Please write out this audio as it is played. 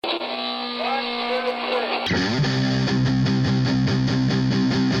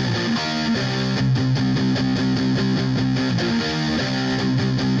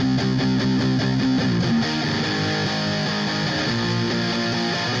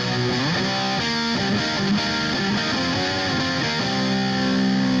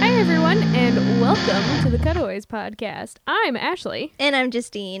the Cutaways podcast. I'm Ashley. And I'm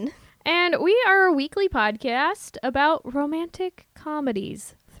Justine. And we are a weekly podcast about romantic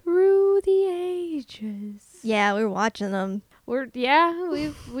comedies through the ages. Yeah, we're watching them.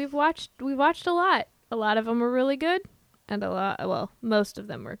 We've watched a lot. A lot of them were really good, and most of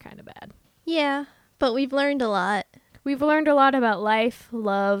them were kind of bad. Yeah, but we've learned a lot. We've learned a lot about life,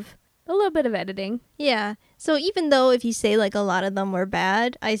 love, a little bit of editing. Yeah, so even though if you say like a lot of them were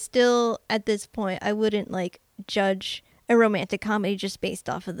bad, I still, at this point, I wouldn't like judge a romantic comedy just based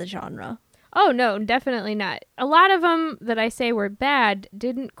off of the genre. Oh, no, definitely not. A lot of them that I say were bad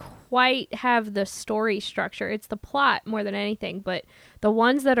didn't quite have the story structure. It's the plot more than anything, but the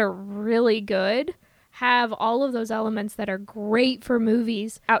ones that are really good have all of those elements that are great for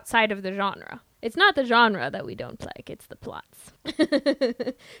movies outside of the genre. It's not the genre that we don't like, it's the plots.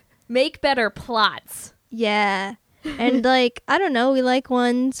 Make better plots. Yeah. And like, I don't know, we like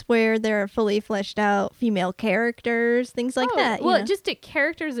ones where there are fully fleshed out female characters, things like that. Well, just to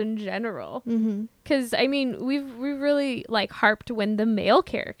characters in general. Because, I mean, we've really like harped when the male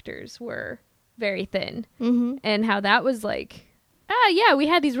characters were very thin. And how that was like, yeah, we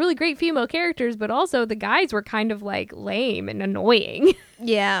had these really great female characters, but also the guys were kind of like lame and annoying.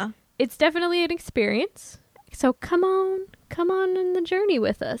 Yeah. It's definitely an experience. So come on in the journey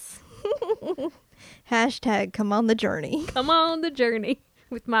with us. Hashtag come on the journey. Come on the journey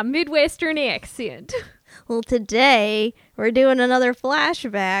with my Midwestern accent. Well, today we're doing another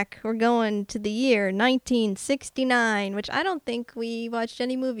flashback. We're going to the year 1969, which I don't think we watched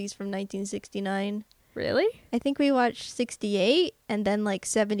any movies from 1969. Really? I think we watched 68 and then like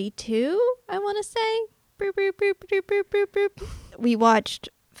 72, I want to say. Boop, boop, boop, boop, boop, boop, boop. We watched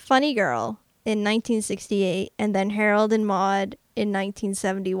Funny Girl in 1968 and then Harold and Maude in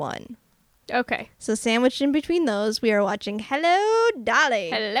 1971. Okay. So sandwiched in between those, we are watching Hello,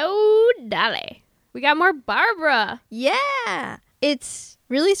 Dolly. Hello, Dolly. We got more Barbara. Yeah. It's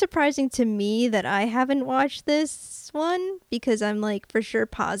really surprising to me that I haven't watched this one because I'm like for sure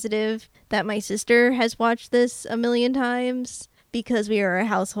positive that my sister has watched this a million times because we are a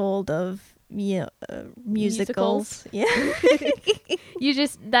household of musicals. Yeah.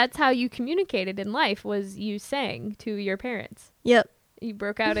 That's how you communicated in life, was you sang to your parents. Yep. You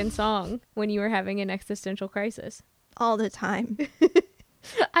broke out in song when you were having an existential crisis. All the time.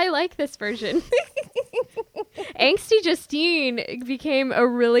 I like this version. Angsty Justine became a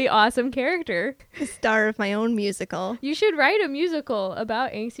really awesome character. The star of my own musical. You should write a musical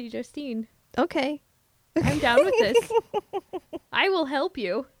about Angsty Justine. Okay. I'm down with this. I will help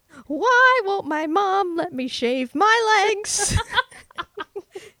you. Why won't my mom let me shave my legs?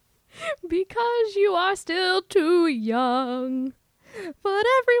 Because you are still too young. But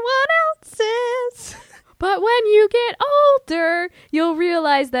everyone else is. But when you get older, you'll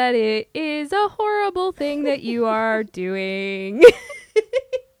realize that it is a horrible thing that you are doing.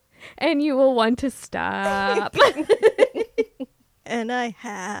 And you will want to stop. And I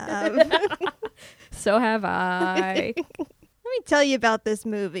have. So have I. Let me tell you about this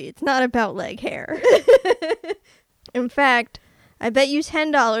movie. It's not about leg hair. In fact, I bet you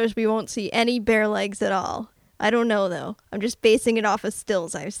 $10 we won't see any bare legs at all. I don't know, though. I'm just basing it off of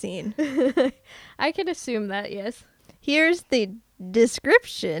stills I've seen. I can assume that, yes. Here's the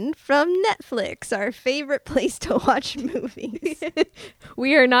description from Netflix, our favorite place to watch movies.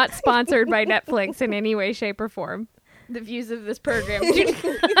 We are not sponsored by Netflix in any way, shape, or form. The views of this program do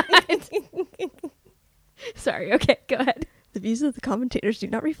not. Sorry, okay, go ahead. The views of the commentators do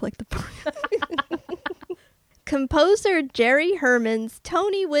not reflect the program. Composer Jerry Herman's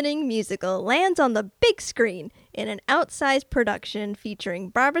Tony-winning musical lands on the big screen in an outsized production featuring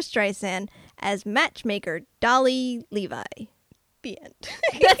Barbra Streisand as matchmaker Dolly Levi. The end.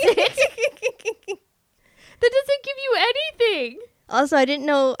 That's it? That doesn't give you anything. Also, I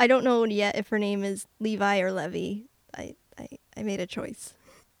don't know yet if her name is Levi or Levy. I made a choice.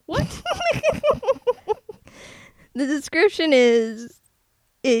 What? The description is,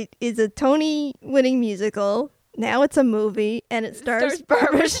 it is a Tony-winning musical. Now it's a movie, and it stars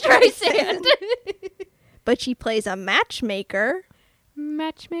Barbra Streisand. But she plays a matchmaker.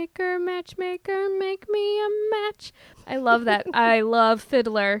 Matchmaker, matchmaker, make me a match. I love that. I love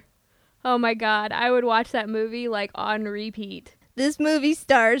Fiddler. Oh my god, I would watch that movie like on repeat. This movie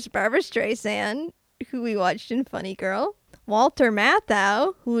stars Barbra Streisand, who we watched in Funny Girl, Walter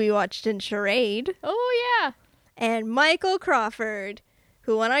Matthau, who we watched in Charade. Oh yeah. And Michael Crawford,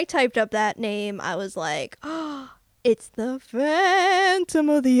 who when I typed up that name, I was like, oh, it's the Phantom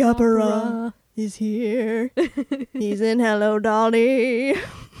of the Opera. He's here. He's in Hello, Dolly.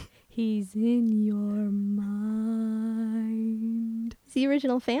 He's in your mind. It's the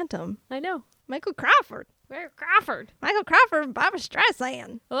original Phantom. I know. Michael Crawford. Where's Crawford? Michael Crawford and Barbara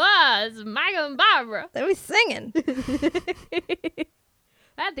Streisand. Oh, it's Michael and Barbara. They were singing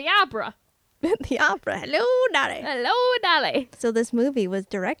At the opera. at the opera. Hello, Dolly. Hello, Dolly. So this movie was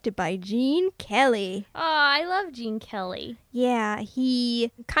directed by Gene Kelly. Oh, I love Gene Kelly. Yeah,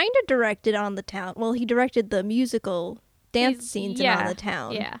 he kind of directed On the Town. Well, he directed the musical dance scenes in On the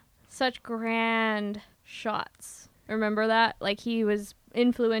Town. Yeah. Such grand shots. Remember that? Like, he was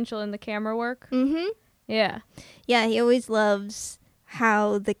influential in the camera work. Mm-hmm. Yeah. Yeah, he always loves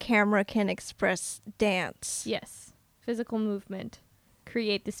how the camera can express dance. Yes. Physical movement.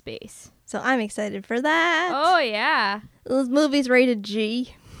 Create the space. So I'm excited for that. Oh, yeah. This movie's rated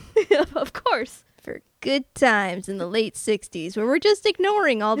G Of course. for good times in the late 60s where we're just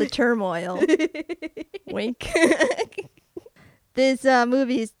ignoring all the turmoil. Wink. This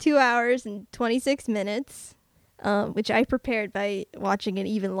movie is 2 hours and 26 minutes, which I prepared by watching an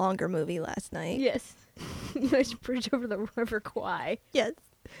even longer movie last night. Yes. Nice bridge over the River Kwai. Yes.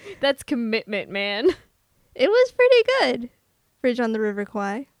 That's commitment, man. It was pretty good. Bridge on the River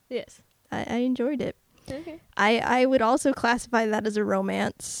Kwai. Yes. I enjoyed it. Okay. I would also classify that as a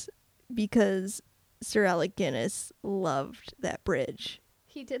romance because Sir Alec Guinness loved that bridge.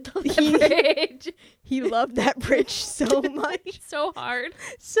 He did love that bridge. He loved that bridge so much. So hard.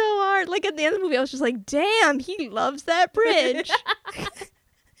 So hard. Like at the end of the movie, I was just like, damn, he loves that bridge.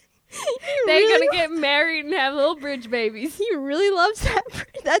 They're gonna get married and have little bridge babies. He really loves that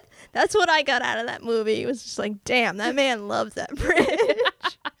bridge. That's what I got out of that movie. It was just like, damn, that man loves that bridge.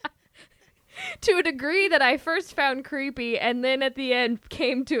 To a degree that I first found creepy and then at the end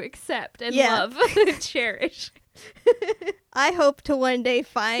came to accept and love and cherish. I hope to one day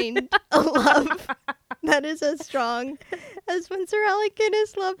find a love that is as strong as when Sir Alec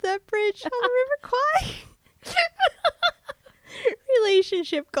Guinness loved that bridge on the River Kwai.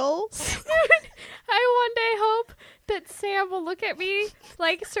 Relationship goals. I one day hope that Sam will look at me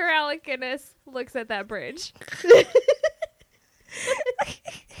like Sir Alec Guinness looks at that bridge.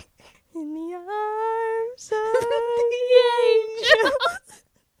 In the arms of the angels.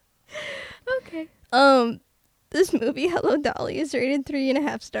 Okay. This movie, Hello, Dolly, is rated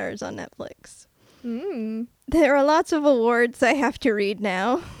 3.5 stars on Netflix. Mm. There are lots of awards I have to read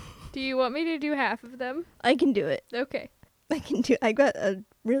now. Do you want me to do half of them? I can do it. Okay. I got a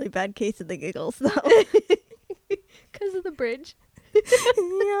really bad case of the giggles, though. Because of the bridge. That's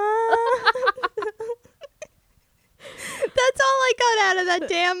all I got out of that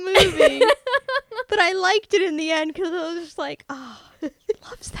damn movie. But I liked it in the end because I was just like, oh, he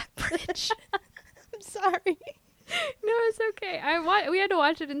loves that bridge. I'm sorry. No, it's okay. We had to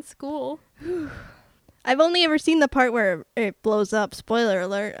watch it in school. I've only ever seen the part where it blows up. Spoiler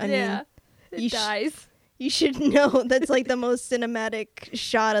alert. I mean, it dies. You should know that's like the most cinematic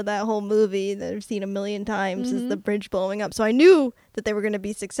shot of that whole movie that I've seen a million times is the bridge blowing up. So I knew that they were going to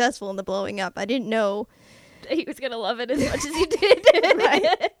be successful in the blowing up. I didn't know he was going to love it as much as he did.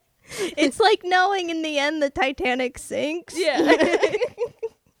 Right. It's like knowing in the end the Titanic sinks. Yeah.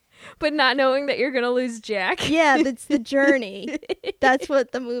 But not knowing that you're going to lose Jack. Yeah, that's the journey. That's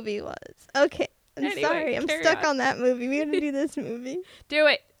what the movie was. Okay. Anyway, sorry. I'm stuck on that movie. We're going to do this movie. Do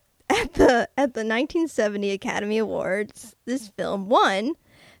it. At the 1970 Academy Awards, this film won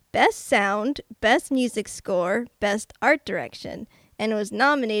Best Sound, Best Music Score, Best Art Direction, and was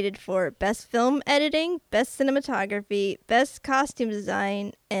nominated for Best Film Editing, Best Cinematography, Best Costume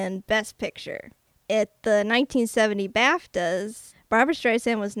Design, and Best Picture. At the 1970 BAFTAs, Barbara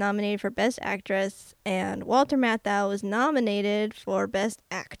Streisand was nominated for Best Actress, and Walter Matthau was nominated for Best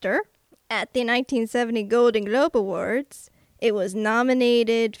Actor. At the 1970 Golden Globe Awards, it was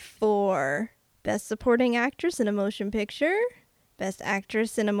nominated for Best Supporting Actress in a Motion Picture, Best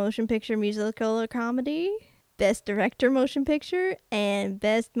Actress in a Motion Picture Musical or Comedy, Best Director Motion Picture, and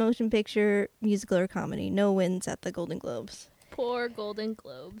Best Motion Picture Musical or Comedy. No wins at the Golden Globes. Poor Golden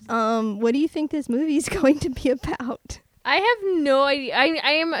Globes. What do you think this movie is going to be about? I have no idea.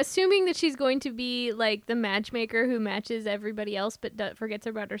 I am assuming that she's going to be like the matchmaker who matches everybody else but forgets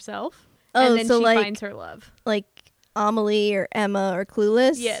about herself. Oh, and then so she like, finds her love. Like Amelie or Emma or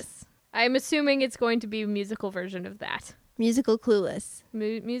Clueless? Yes. I'm assuming it's going to be a musical version of that. Musical Clueless.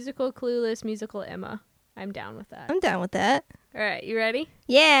 Musical Clueless, musical Emma. I'm down with that. I'm down with that. All right, you ready?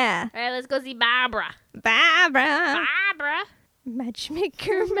 Yeah. All right, let's go see Barbara. Barbara. Barbara.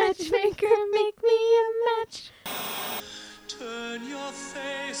 Matchmaker, matchmaker, make me a match. Turn your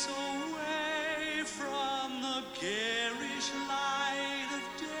face away from the garish light of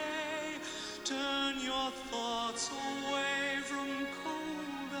day. Turn your thoughts away from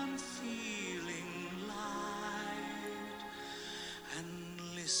cold, unfeeling light. And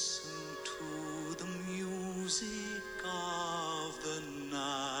listen to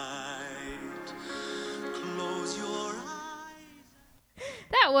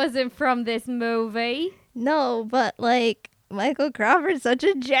That wasn't from this movie. No, but like Michael Crawford's such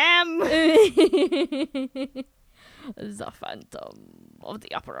a gem. The Phantom of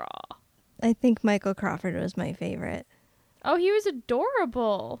the Opera. I think Michael Crawford was my favorite. Oh, he was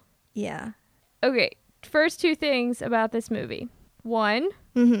adorable. Yeah. Okay, first two things about this movie. One,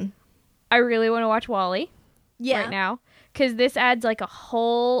 Mm-hmm. I really want to watch Wall-E Yeah. right now. Because this adds like a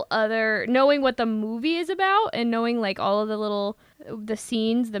whole other, knowing what the movie is about and knowing like all of the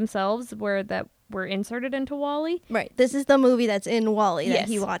scenes themselves that were inserted into Wall-E. Right. This is the movie that's in Wall-E that Yes.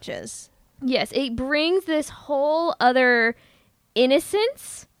 he watches. Yes, it brings this whole other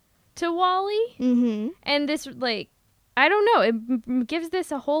innocence to Wall-E. Mm-hmm. And this, like, I don't know, it gives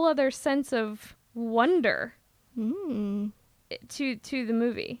this a whole other sense of wonder Mm. to the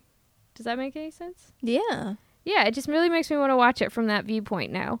movie. Does that make any sense? Yeah. Yeah, it just really makes me want to watch it from that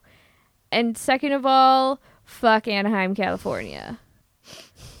viewpoint now. And second of all, fuck Anaheim, California.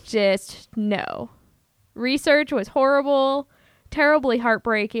 Just no. Research was horrible, terribly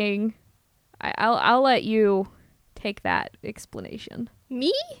heartbreaking. I'll let you take that explanation.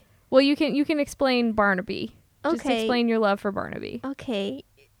 Me? Well, you can explain Barnaby. Just Okay. explain your love for Barnaby. Okay.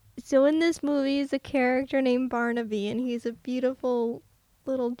 So in this movie is a character named Barnaby, and he's a beautiful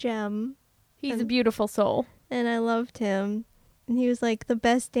little gem. He's a beautiful soul. And I loved him. And he was like the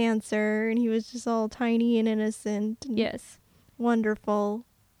best dancer, and he was just all tiny and innocent and Yes. wonderful.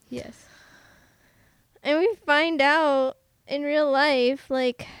 Yes. And we find out in real life,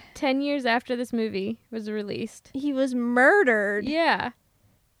 like, 10 years after this movie was released. he was murdered Yeah.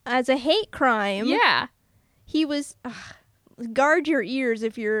 as a hate crime. Yeah. He was, guard your ears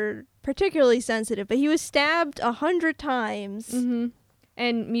if you're particularly sensitive, but he was stabbed 100 times Mm-hmm.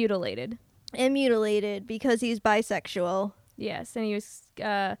 And mutilated. and mutilated because he's bisexual Yes. And he was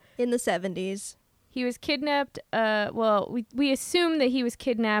in the 70s. He was kidnapped. Well, we assume that he was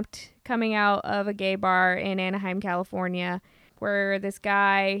kidnapped coming out of a gay bar in Anaheim, California, where this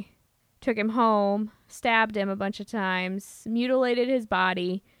guy took him home, stabbed him a bunch of times, mutilated his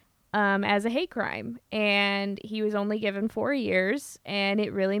body as a hate crime. And he was only given 4 years, and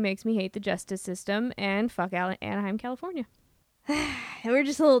it really makes me hate the justice system and fuck out Anaheim, California. And we're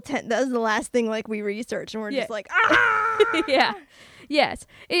just a little that was the last thing like we researched, and we're Yeah. just like, ah! Yeah. Yes.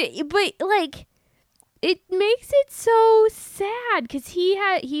 But like, it makes it so sad because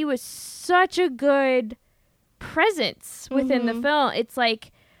he was such a good presence within the film. It's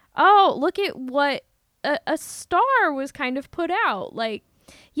like, oh, look at what a star was kind of put out. Like,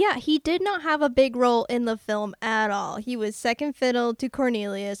 Yeah, he did not have a big role in the film at all. He was second fiddle to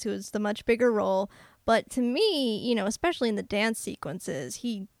Cornelius, who was the much bigger role. But to me, you know, especially in the dance sequences,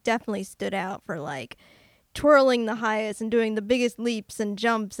 he definitely stood out for like twirling the highest and doing the biggest leaps and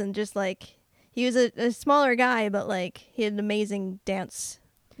jumps, and just like he was a smaller guy, but like he had an amazing dance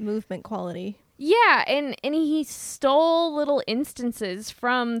movement quality. yeah, and he stole little instances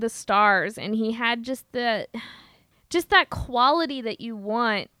from the stars, and he had just that quality that you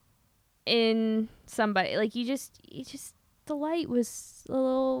want in somebody. Like you just the light was a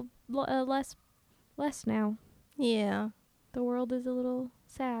little less now. Yeah. The world is a little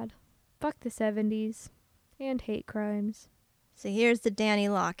sad. Fuck the 70s and hate crimes. So here's the Danny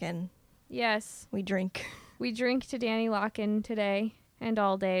Locken. Yes, We drink. we drink to Danny Locken today and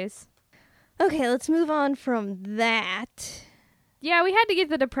all days. Okay, let's move on from that. Yeah, we had to get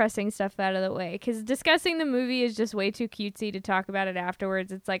the depressing stuff out of the way because discussing the movie is just way too cutesy to talk about it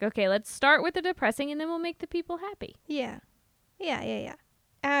afterwards. It's like, okay, let's start with the depressing and then we'll make the people happy. Yeah.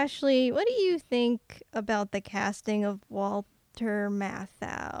 Ashley, what do you think about the casting of Walter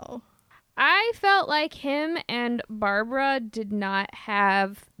Matthau? I felt like him and Barbara did not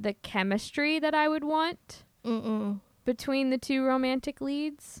have the chemistry that I would want between the two romantic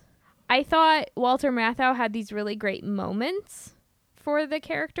leads. I thought Walter Matthau had these really great moments for the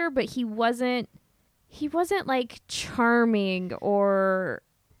character, but he wasn't like charming, or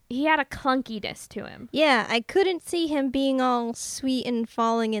he had a clunkiness to him. Yeah, I couldn't see him being all sweet and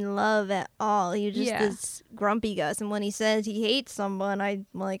falling in love at all. He was just this grumpy Gus, and when he says he hates someone, I'm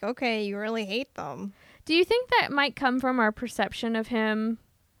like, okay, you really hate them. Do you think that might come from our perception of him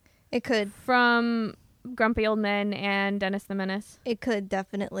It could. from Grumpy Old Men and Dennis the Menace? It could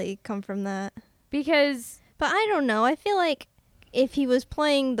definitely come from that. Because But I don't know. I feel like if he was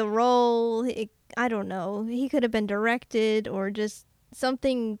playing the role, I don't know. He could have been directed or just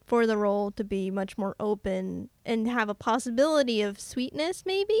something for the role to be much more open and have a possibility of sweetness,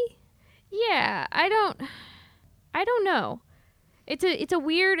 maybe? yeah, I don't know. It's a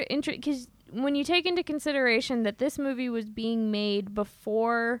weird because when you take into consideration that this movie was being made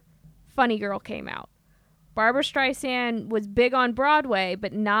before Funny Girl came out, Barbra Streisand was big on Broadway,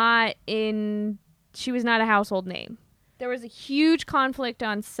 but she was not a household name. There was a huge conflict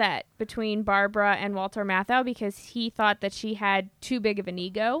on set between Barbara and Walter Matthau because he thought that she had too big of an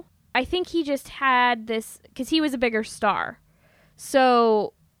ego. I think he just had this, because he was a bigger star.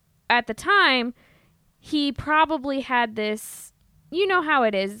 So at the time, he probably had this, you know how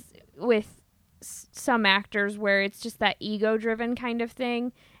it is with some actors where it's just that ego-driven kind of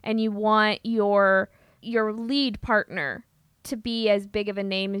thing, and you want your lead partner to be as big of a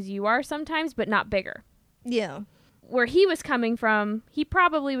name as you are sometimes, but not bigger. Yeah. Where he was coming from, he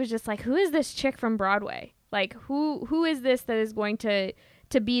probably was just like, who is this chick from Broadway? Like, who is this that is going to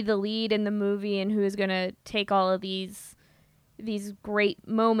be the lead in the movie and who is going to take all of these great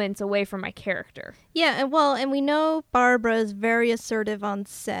moments away from my character? Yeah, and we know Barbara is very assertive on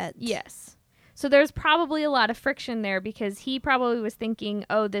set. Yes. So there's probably a lot of friction there because he probably was thinking,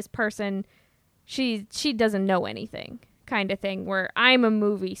 oh, this person, she doesn't know anything kind of thing, where I'm a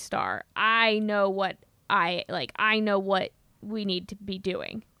movie star. I know what we need to be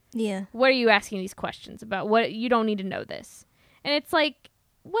doing. Yeah. What are you asking these questions about? What, you don't need to know this. And it's like,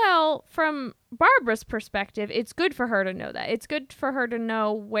 well, from Barbara's perspective, it's good for her to know that. It's good for her to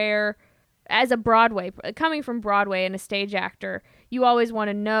know where, as a coming from Broadway and a stage actor, you always want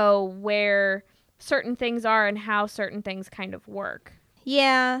to know where certain things are and how certain things kind of work.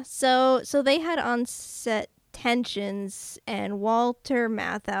 Yeah, so they had on-set tensions, and Walter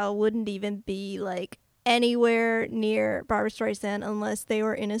Matthau wouldn't even be, like, anywhere near Barbra Streisand unless they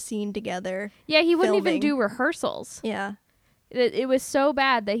were in a scene together. Yeah, he wouldn't filming. even do rehearsals. Yeah. It was so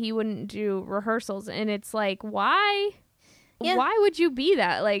bad that he wouldn't do rehearsals, and it's like, why? Yeah. Why would you be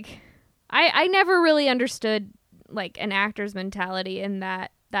that? Like, I never really understood, like, an actor's mentality in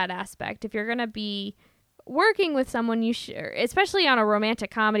that aspect. If you're gonna be working with someone, you should, especially on a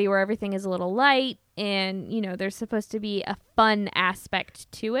romantic comedy where everything is a little light and, you know, there's supposed to be a fun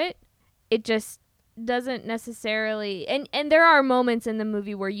aspect to it. It just doesn't necessarily, and there are moments in the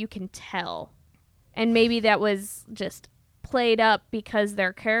movie where you can tell, and maybe that was just played up because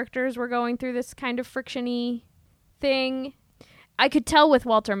their characters were going through this kind of friction-y thing. I could tell with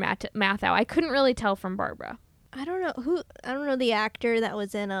Walter Matthau. I couldn't really tell from Barbara. I don't know the actor that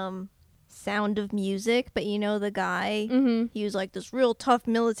was in Sound of Music, but you know the guy. Mm-hmm. He was like this real tough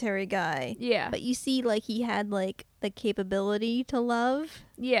military guy. Yeah. But you see, like, he had like the capability to love.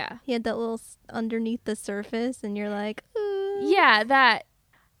 Yeah. He had that little underneath the surface, and you're like, ooh. Yeah, that,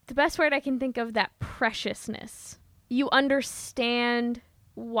 the best word I can think of, that preciousness. You understand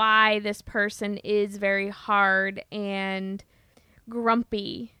why this person is very hard and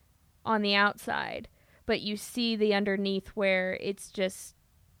grumpy on the outside, but you see the underneath where it's just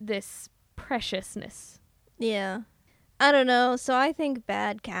this preciousness. Yeah. I don't know. So I think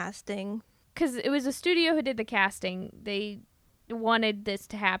bad casting. Because it was a studio who did the casting. They wanted this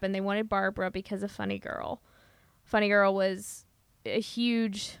to happen. They wanted Barbara because of Funny Girl. Funny Girl was a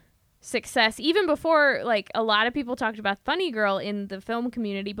huge success. Even before, like, a lot of people talked about Funny Girl in the film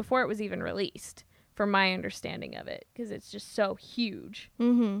community before it was even released, from my understanding of it, because it's just so huge.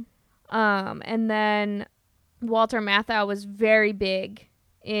 Mm-hmm. And then Walter Matthau was very big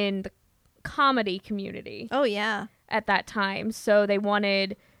in the comedy community. Oh, yeah. At that time. So they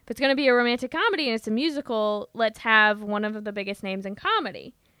wanted, if it's going to be a romantic comedy and it's a musical, let's have one of the biggest names in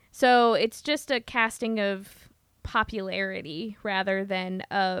comedy. So it's just a casting of popularity rather than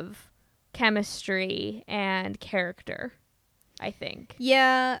of chemistry and character, I think.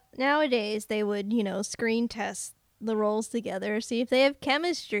 Yeah, nowadays they would, screen test the roles together, see if they have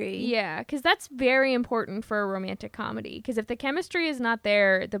chemistry. Yeah, because that's very important for a romantic comedy. Because if the chemistry is not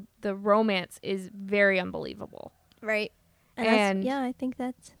there, the romance is very unbelievable. Right. And I think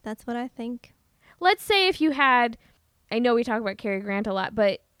that's what I think. Let's say if you had, I know we talk about Cary Grant a lot,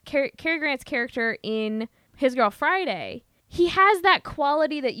 but Cary Grant's character in His Girl Friday, he has that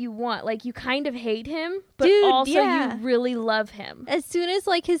quality that you want. Like, you kind of hate him, but also you really love him. As soon as,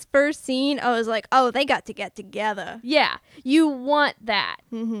 like, his first scene, I was like, oh, they got to get together. Yeah, you want that.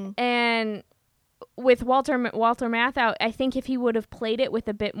 Mm-hmm. And with Walter Matthau, I think if he would have played it with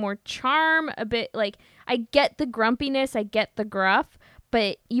a bit more charm, a bit, like, I get the grumpiness, I get the gruff,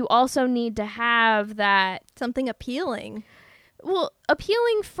 but you also need to have that... something appealing. Well,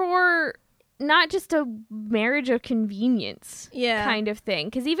 appealing for... not just a marriage of convenience kind of thing.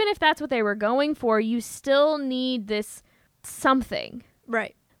 Because even if that's what they were going for, you still need this something.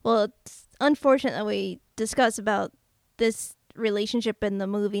 Right. Well, it's unfortunate that we discuss about this relationship in the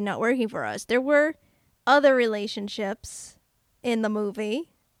movie not working for us. There were other relationships in the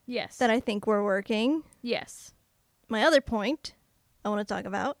movie. Yes. That I think were working. Yes. My other point I want to talk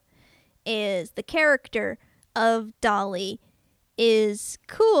about is the character of Dolly is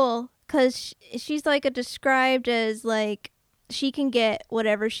cool because she's like described as like she can get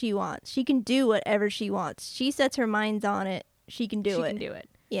whatever she wants. She can do whatever she wants. She sets her mind on it. She can do it. She can do it.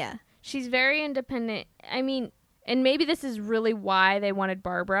 Yeah. She's very independent. I mean, and maybe this is really why they wanted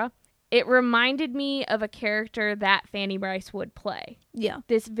Barbara. It reminded me of a character that Fanny Bryce would play. Yeah.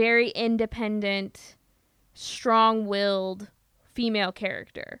 This very independent, strong-willed female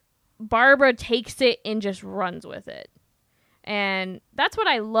character. Barbara takes it and just runs with it. And that's what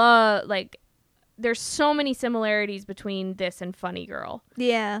I love. Like, there's so many similarities between this and Funny Girl.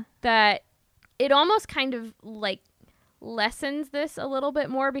 Yeah. That it almost kind of, like, lessens this a little bit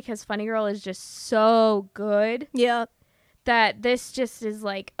more because Funny Girl is just so good. Yeah. That this just is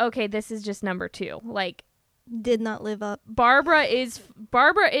like, okay, this is just number 2. Like, did not live up. Barbara is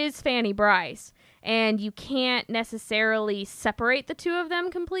Fanny Bryce, and you can't necessarily separate the two of them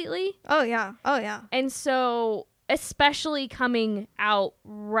completely. Oh yeah. Oh yeah. And so, especially coming out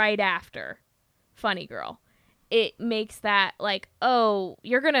right after Funny Girl, it makes that like, oh,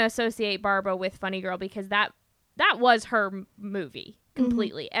 you're gonna associate Barbara with Funny Girl because that was her movie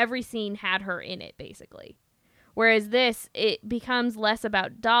completely. Mm-hmm. Every scene had her in it, basically. Whereas this, it becomes less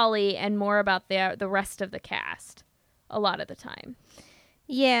about Dolly and more about the rest of the cast a lot of the time.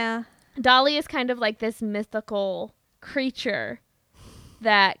 Yeah. Dolly is kind of like this mythical creature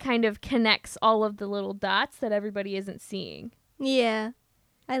that kind of connects all of the little dots that everybody isn't seeing. Yeah.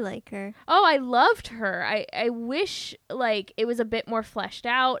 I like her. Oh, I loved her. I wish, like, it was a bit more fleshed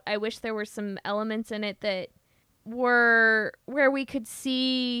out. I wish there were some elements in it that were where we could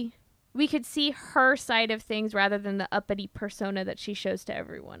see her side of things rather than the uppity persona that she shows to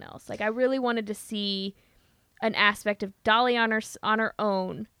everyone else. Like, I really wanted to see an aspect of Dolly on her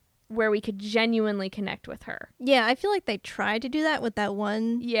own where we could genuinely connect with her. Yeah, I feel like they tried to do that with that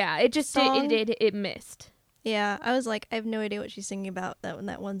one. Yeah, it just it missed. Yeah, I was like, I have no idea what she's singing about in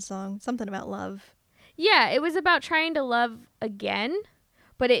that one song. Something about love. Yeah, it was about trying to love again,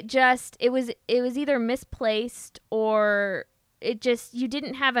 but it was either misplaced or it just, you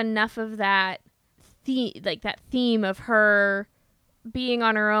didn't have enough of that theme of her being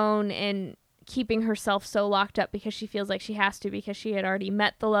on her own and keeping herself so locked up because she feels like she has to because she had already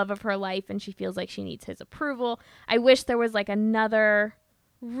met the love of her life and she feels like she needs his approval. I wish there was like another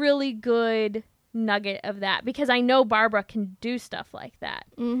really good nugget of that because I know Barbara can do stuff like that.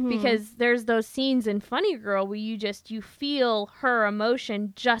 Mm-hmm. Because there's those scenes in Funny Girl where you feel her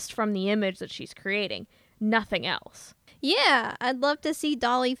emotion just from the image that she's creating, nothing else. Yeah, I'd love to see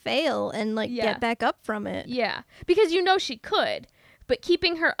Dolly fail and get back up from it. Yeah, because she could, but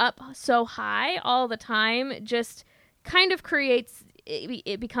keeping her up so high all the time just kind of creates,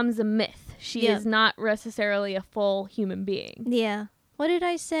 it becomes a myth. She is not necessarily a full human being. Yeah. What did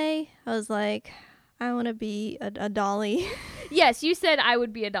I say? I was like, I want to be a Dolly. Yes, you said I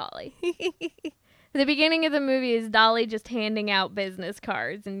would be a Dolly. The beginning of the movie is Dolly just handing out business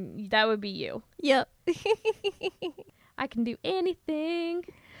cards, and that would be you. Yep. I can do anything.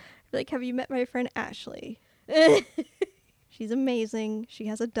 Like, have you met my friend Ashley? She's amazing. She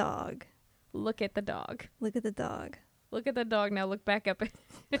has a dog. Look at the dog. Look at the dog. Look at the dog. Now look back up.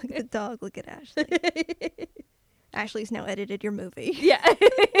 Look at the dog. Look at Ashley. Ashley's now edited your movie. Yeah.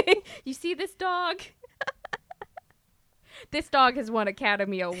 You see this dog? This dog has won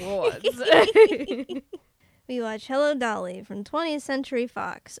Academy Awards. We watch Hello Dolly from 20th Century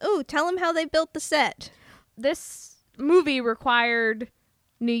Fox. Oh, tell them how they built the set. This movie required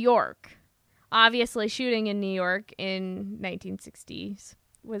New York. Obviously, shooting in New York in 1960s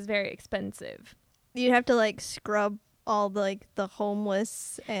was very expensive. You'd have to scrub all the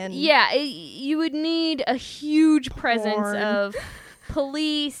homeless and you would need a huge presence of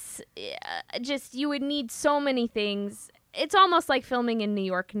police. Just, you would need so many things. It's almost like filming in New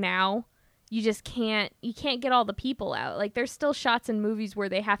York now. You just can't get all the people out. Like, there's still shots in movies where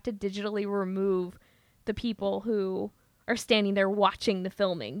they have to digitally remove the people who are standing there watching the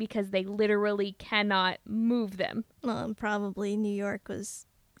filming because they literally cannot move them. Well, probably New York was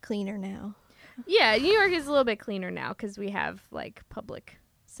cleaner now. Yeah, New York is a little bit cleaner now because we have public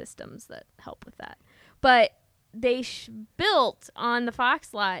systems that help with that. But they built on the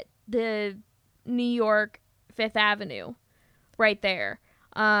Fox lot the New York Fifth Avenue right there.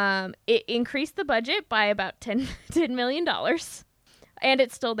 It increased the budget by about $10 million, and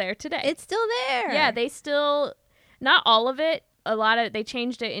it's still there today. It's still there. Yeah, they still, not all of it. A lot of, they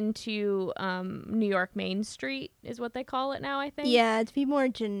changed it into New York Main Street is what they call it now, I think. Yeah, to be more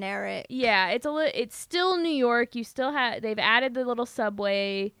generic. Yeah, it's still New York. You still they've added the little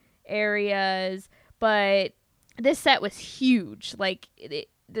subway areas, but this set was huge.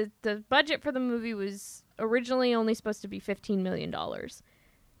 The budget for the movie was originally only supposed to be $15 million.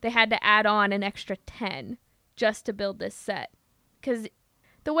 They had to add on an extra 10 just to build this set. Because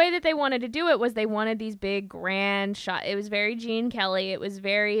the way that they wanted to do it was they wanted these big, grand shots. It was very Gene Kelly. It was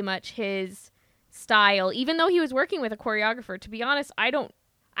very much his style. Even though he was working with a choreographer, to be honest, I don't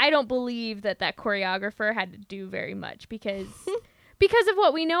believe that choreographer had to do very much because of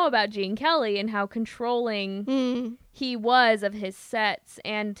what we know about Gene Kelly and how controlling he was of his sets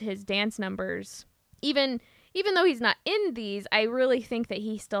and his dance numbers. Even though he's not in these, I really think that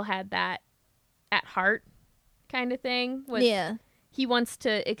he still had that at heart kind of thing. Yeah. He wants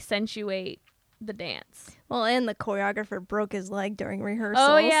to accentuate the dance. Well, and the choreographer broke his leg during rehearsals.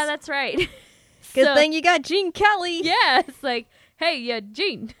 Oh, yeah, that's right. Good thing you got Gene Kelly. Yeah, it's like, hey,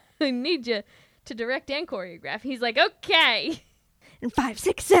 Gene, I need you to direct and choreograph. He's like, okay. And 5,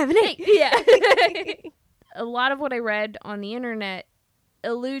 6, 7, 8. Yeah. A lot of what I read on the internet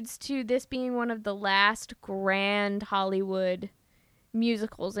alludes to this being one of the last grand Hollywood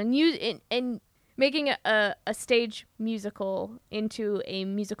musicals and making a stage musical into a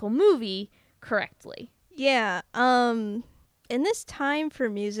musical movie correctly. Yeah. In this time for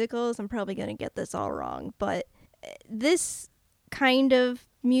musicals, I'm probably going to get this all wrong, but this kind of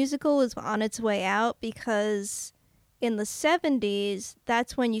musical is on its way out because in the 70s,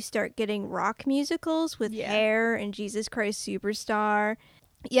 that's when you start getting rock musicals with Hair and Jesus Christ Superstar.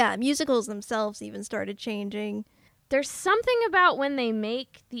 Yeah, musicals themselves even started changing. There's something about when they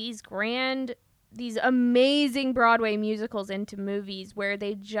make these amazing Broadway musicals into movies where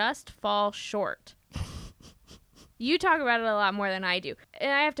they just fall short. You talk about it a lot more than I do.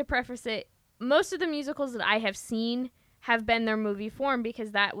 And I have to preface it, most of the musicals that I have seen have been their movie form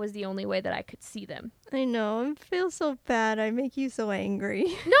because that was the only way that I could see them. I know. I feel so bad. I make you so angry.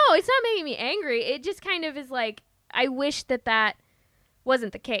 No, it's not making me angry. It just kind of is like, I wish that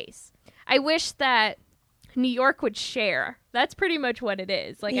wasn't the case. I wish that New York would share. That's pretty much what it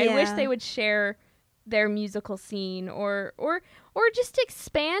is. Like, I wish they would share their musical scene or just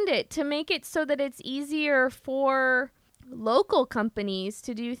expand it to make it so that it's easier for local companies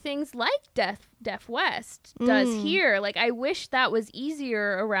to do things like Deaf West does here. Like, I wish that was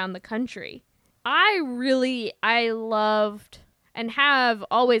easier around the country. I loved and have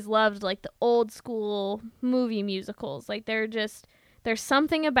always loved like the old school movie musicals. Like, there's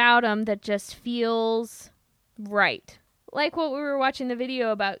something about them that just feels right. Like what we were watching the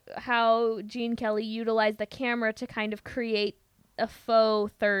video about how Gene Kelly utilized the camera to kind of create a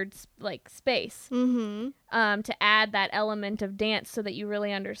faux third like space to add that element of dance so that you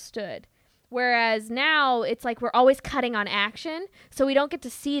really understood. Whereas now it's like we're always cutting on action, so we don't get to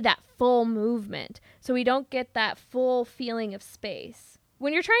see that full movement. So we don't get that full feeling of space.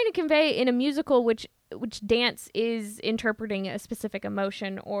 When you're trying to convey in a musical which dance is interpreting a specific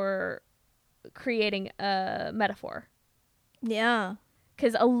emotion or creating a metaphor. Yeah.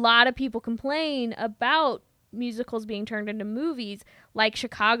 Because a lot of people complain about musicals being turned into movies, like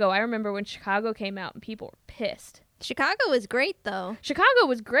Chicago. I remember when Chicago came out and people were pissed. Chicago was great, though. Chicago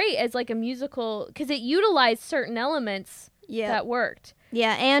was great as like a musical because it utilized certain elements that worked.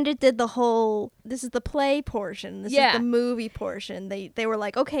 Yeah, and it did the whole, this is the play portion, this is the movie portion. They were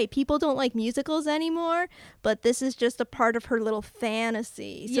like, okay, people don't like musicals anymore, but this is just a part of her little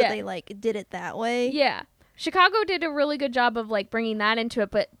fantasy. So they like did it that way. Yeah. Chicago did a really good job of like bringing that into it,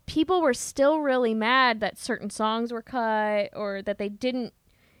 but people were still really mad that certain songs were cut or that they didn't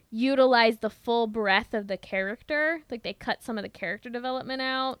utilize the full breadth of the character. Like they cut some of the character development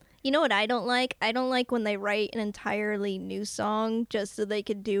out. You know what I don't like? I don't like when they write an entirely new song just so they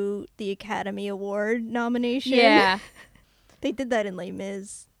could do the Academy Award nomination. Yeah. They did that in Les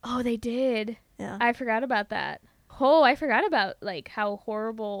Mis. Oh, they did. Yeah. I forgot about that. Oh, I forgot about like how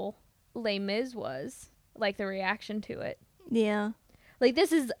horrible Les Mis was. Like the reaction to it. Yeah. Like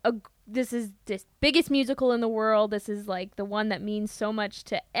this is this biggest musical in the world. This is like the one that means so much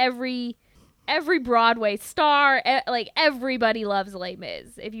to every Broadway star. Like everybody loves Les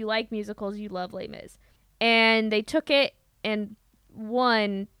Mis. If you like musicals, you love Les Mis. And they took it and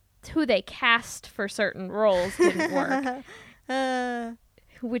who they cast for certain roles didn't work.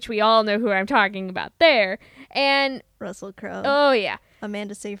 Which we all know who I'm talking about there. And Russell Crowe. Oh yeah.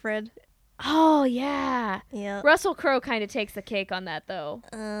 Amanda Seyfried. Oh, yeah. Yeah. Russell Crowe kind of takes the cake on that, though.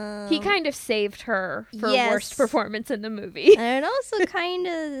 He kind of saved her for worst performance in the movie. And also kind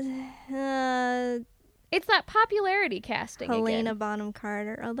of... it's that popularity casting Helena again. Bonham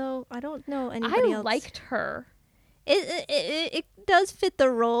Carter, although I don't know anybody else. I liked her. It does fit the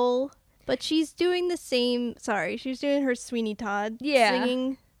role, but she's doing the same... Sorry, she's doing her Sweeney Todd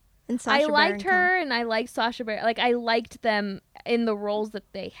singing. And Sacha I liked Baron her, and I liked Sacha Baron. Like, I liked them in the roles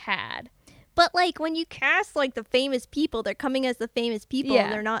that they had. But, like, when you cast, like, the famous people, they're coming as the famous people, Yeah.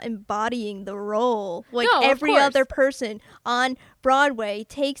 and they're not embodying the role. Like, No, of every course. other person on Broadway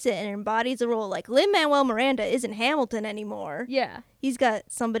takes it and embodies the role. Like, Lin-Manuel Miranda isn't Hamilton anymore. Yeah. He's got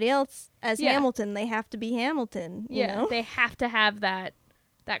somebody else as Yeah. Hamilton. They have to be Hamilton, you know? They have to have that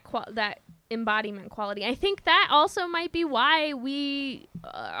embodiment quality. I think that also might be why we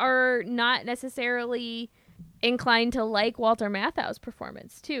are not necessarily inclined to like Walter Matthau's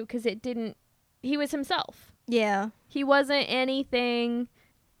performance too, because he was himself. Yeah. He wasn't anything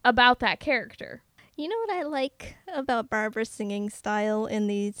about that character. You know what I like about Barbara's singing style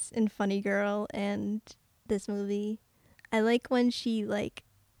in Funny Girl and this movie? I like when she, like,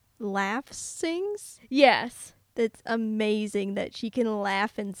 laughs, sings. Yes. That's amazing that she can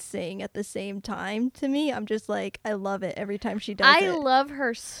laugh and sing at the same time. To me, I'm just like, I love it every time she does it. I love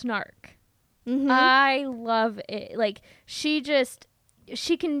her snark. Mm-hmm. I love it. Like, she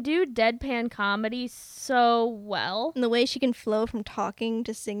can do deadpan comedy so well. And the way she can flow from talking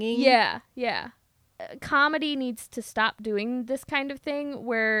to singing. Yeah. Comedy needs to stop doing this kind of thing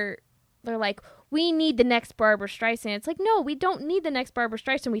where they're like, we need the next Barbara Streisand. It's like, no, we don't need the next Barbara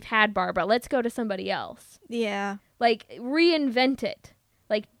Streisand. We've had Barbara. Let's go to somebody else. Yeah. Like, reinvent it.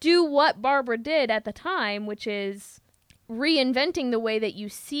 Like, do what Barbara did at the time, which is reinventing the way that you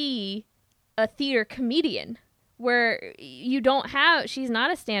see a theater comedian, where you don't have, she's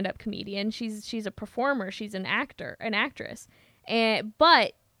not a stand-up comedian. She's a performer. She's an actress.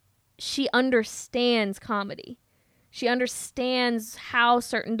 But she understands comedy. She understands how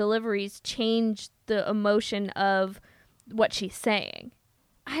certain deliveries change the emotion of what she's saying.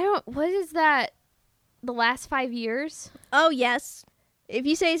 What is that? The last 5 years? Oh, yes. If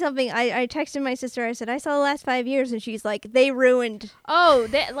you say something, I texted my sister, I said, I saw the last 5 years, and she's like, they ruined. Oh,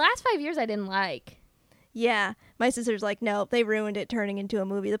 the last 5 years I didn't like. Yeah. My sister's like, no, they ruined it turning into a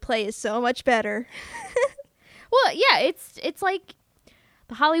movie. The play is so much better. Well, yeah, it's like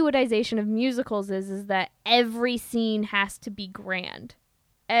the Hollywoodization of musicals is that every scene has to be grand.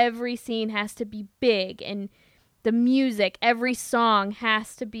 Every scene has to be big, and the music, every song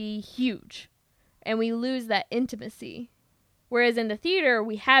has to be huge. And we lose that intimacy. Whereas in the theater,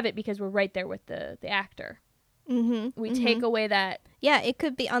 we have it because we're right there with the actor. Mm-hmm. We take away that. Yeah, it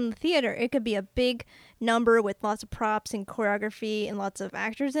could be on the theater. It could be a big number with lots of props and choreography and lots of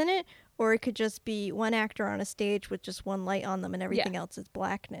actors in it. Or it could just be one actor on a stage with just one light on them and everything else is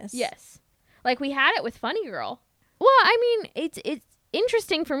blackness. Yes. Like we had it with Funny Girl. Well, I mean, it's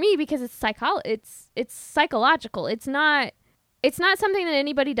interesting for me because it's psychological. It's not something that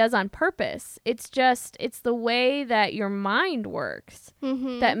anybody does on purpose. It's the way that your mind works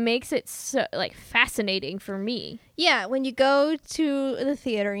that makes it so, like, fascinating for me. Yeah, when you go to the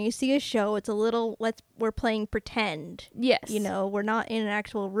theater and you see a show, it's a little, we're playing pretend. Yes. You know, we're not in an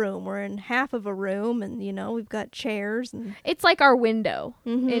actual room. We're in half of a room and, you know, we've got chairs. And it's like our window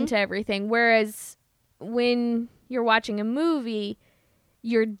into everything. Whereas when you're watching a movie,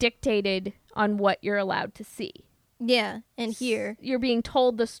 you're dictated on what you're allowed to see. Yeah, and here you're being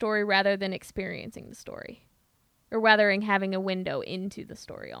told the story rather than experiencing the story, or rather than having a window into the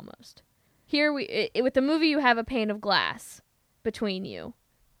story almost. Here, with the movie, you have a pane of glass between you.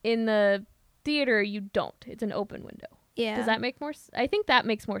 In the theater, you don't. It's an open window. Yeah. Does that make more? I think that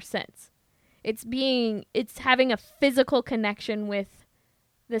makes more sense. It's having a physical connection with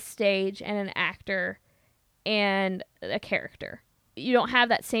the stage and an actor and a character. You don't have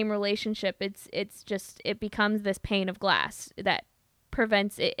that same relationship. It becomes this pane of glass that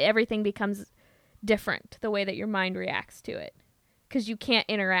prevents it. Everything becomes different, the way that your mind reacts to it, because you can't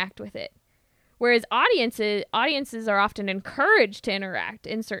interact with it. Whereas audiences are often encouraged to interact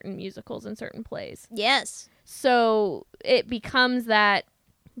in certain musicals and certain plays. Yes. So it becomes that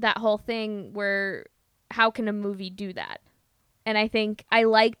whole thing where how can a movie do that? And I think I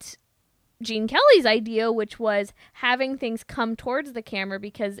liked Gene Kelly's idea, which was having things come towards the camera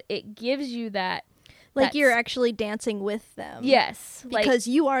because it gives you that. Like you're actually dancing with them. Yes. Because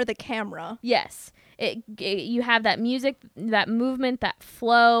you are the camera. Yes. You have that music, that movement, that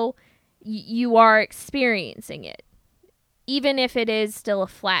flow. You are experiencing it. Even if it is still a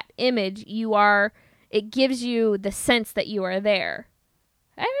flat image, it gives you the sense that you are there.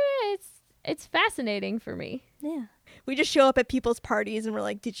 It's fascinating for me. Yeah. We just show up at people's parties and we're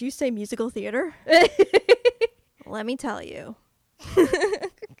like, did you say musical theater? Let me tell you.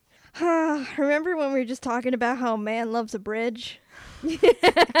 Remember when we were just talking about how a man loves a bridge?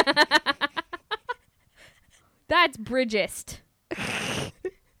 That's bridgist.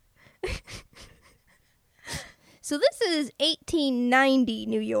 So this is 1890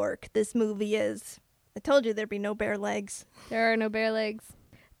 New York, this movie is. I told you there'd be no bare legs. There are no bare legs.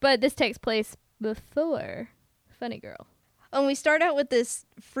 But this takes place before Funny Girl. And we start out with this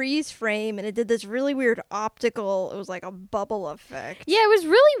freeze frame, and it did this really weird optical. It was like a bubble effect. Yeah, it was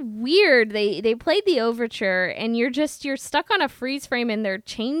really weird. They played the overture, and you're stuck on a freeze frame, and they're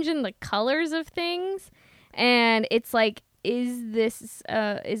changing the colors of things, and it's like, is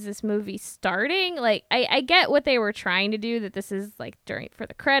this movie starting? Like, I get what they were trying to do, that this is like for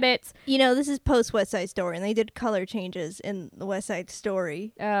the credits. You know, this is post West Side Story, and they did color changes in the West Side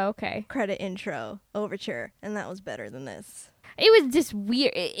Story Oh, okay. credit intro overture, and that was better than this. It was just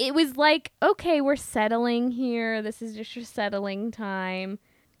weird. It was like, okay, we're settling here. This is just your settling time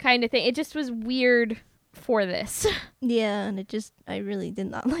kind of thing. It just was weird for this. Yeah, and I really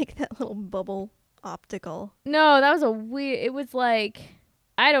did not like that little bubble optical. No, that was it was like,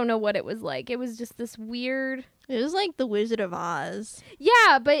 I don't know what it was like. It was just this weird. It was like the Wizard of Oz.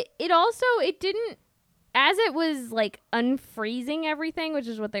 Yeah, but it didn't, as it was like unfreezing everything, which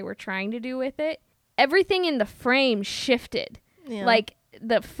is what they were trying to do with it, everything in the frame shifted. Yeah. Like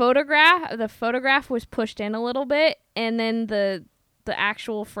the photograph was pushed in a little bit, and then the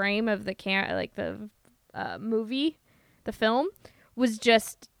actual frame of the movie, the film, was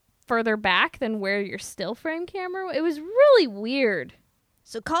just further back than where your still frame camera. It was really weird.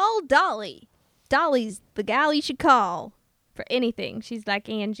 So call Dolly. Dolly's the gal you should call. For anything. She's like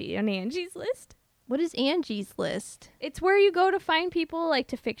Angie on Angie's List. What is Angie's List? It's where you go to find people like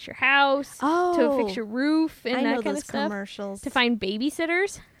to fix your house, to fix your roof, and I know that kind those of stuff. commercials. To find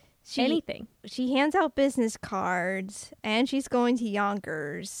babysitters. Anything. She hands out business cards, and she's going to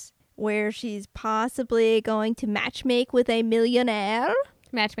Yonkers, where she's possibly going to matchmake with a millionaire.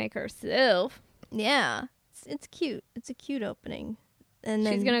 Matchmaker herself. Yeah, it's cute. It's a cute opening. And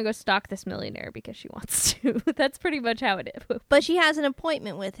then She's gonna go stalk this millionaire because she wants to. That's pretty much how it is. But she has an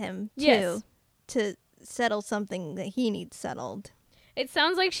appointment with him too, Yes. to settle something that he needs settled. It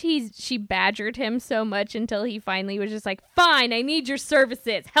sounds like she badgered him so much until he finally was just like, fine, I need your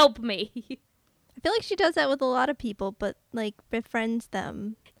services. Help me. I feel like she does that with a lot of people, but like befriends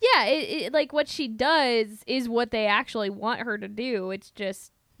them. Yeah, it like what she does is what they actually want her to do. It's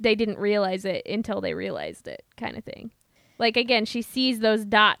just they didn't realize it until they realized it, kind of thing. Like, again, she sees those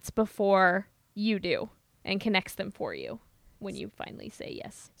dots before you do and connects them for you when you finally say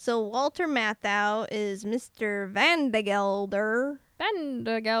yes. So Walter Matthau is Mr. Van de Gelder,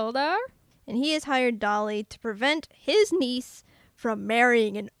 Vandergelder. and he has hired Dolly to prevent his niece from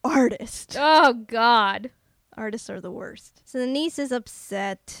marrying an artist. Oh, God. Artists are the worst. So the niece is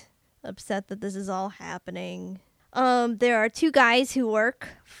upset that this is all happening. There are two guys who work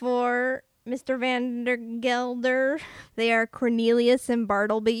for Mr. Vandergelder. They are Cornelius and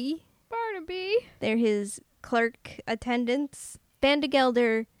Bartleby. Barnaby. They're his clerk attendants.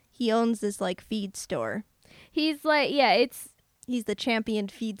 Vandergelder, he owns this like feed store. He's like, yeah, He's the champion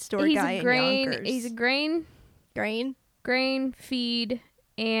feed store he's guy a grain. in Yonkers. He's a grain feed,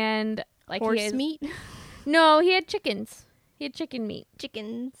 and like horse meat. No, he had chickens. He had chicken meat.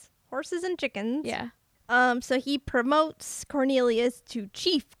 Chickens. Horses and chickens. Yeah. So he promotes Cornelius to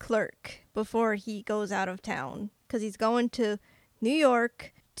chief clerk before he goes out of town, because he's going to New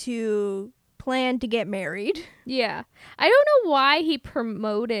York to plan to get married. Yeah. I don't know why he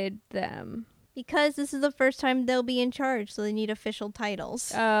promoted them. Because this is the first time they'll be in charge, so they need official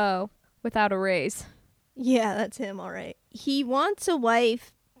titles. Oh, without a raise. Yeah, that's him, all right. He wants a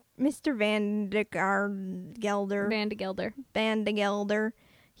wife, Mr. Vandegelder.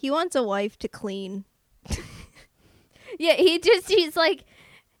 He wants a wife to clean. Yeah, he's like,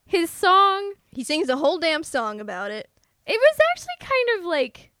 his song, He sings a whole damn song about it. it was actually kind of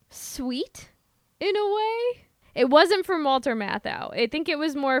like sweet in a way. It wasn't from Walter Matthau. I think it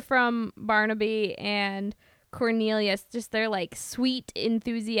was more from Barnaby and Cornelius, just their like sweet,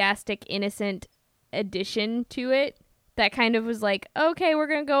 enthusiastic, innocent addition to it. That kind of was like, okay, we're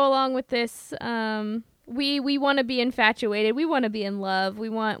going to go along with this. We want to be infatuated. We want to be in love. We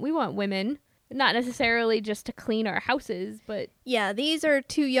want women. Not necessarily just to clean our houses, but... Yeah, these are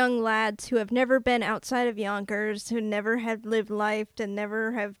two young lads who have never been outside of Yonkers, who never have lived life and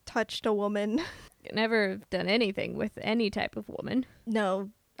never have touched a woman. never done anything with any type of woman. No,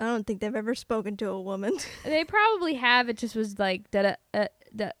 I don't think they've ever spoken to a woman. They probably have. It just was like... Have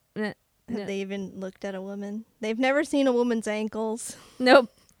they even looked at a woman? They've never seen a woman's ankles.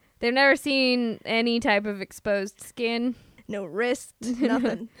 Nope. They've never seen any type of exposed skin. No wrist,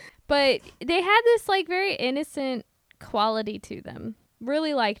 nothing. But they had this like very innocent quality to them.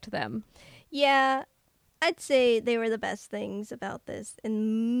 Really liked them. Yeah, I'd say they were the best things about this,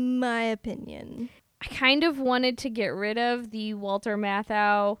 in my opinion. I kind of wanted to get rid of the Walter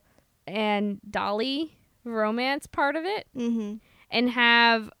Matthau and Dolly romance part of it. Mm-hmm. and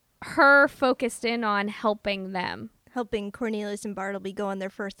have her focused in on helping them. Helping Cornelius and Bartleby go on their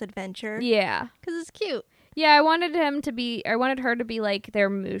first adventure. Yeah. Because it's cute. Yeah, I wanted her to be like their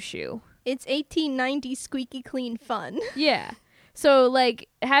Mushu. It's 1890 squeaky clean fun. Yeah. So, like,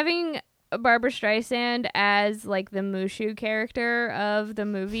 having Barbara Streisand as, like, the Mushu character of the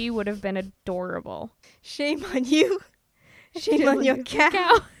movie would have been adorable. Shame on you. Shame on your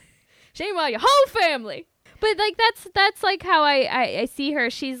cow. Shame on your whole family. But, like, that's like, how I see her.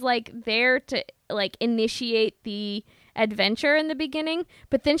 She's, like, there to, like, initiate the adventure in the beginning,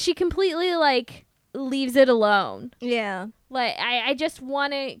 but then she completely, like, leaves it alone. Yeah. Like, I just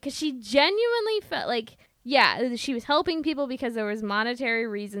want to, because she genuinely felt like, yeah, she was helping people because there was monetary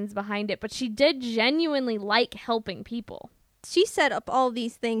reasons behind it, but she did genuinely like helping people. She set up all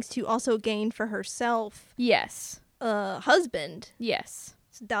these things to also gain for herself Yes. a husband. Yes.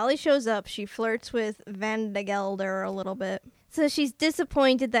 So Dolly shows up. She flirts with Van de Gelder a little bit. So she's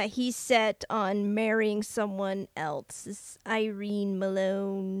disappointed that he's set on marrying someone else. This Irene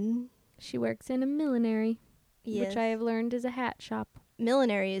Malone. She works in a millinery, Yes. which I have learned is a hat shop.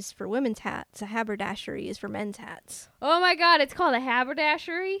 Millinery is for women's hats. A haberdashery is for men's hats. Oh my god, it's called a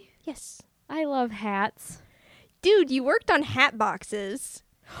haberdashery? Yes. I love hats. Dude, you worked on hat boxes.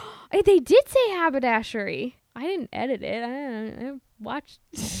 They did say haberdashery. I didn't edit it. I watched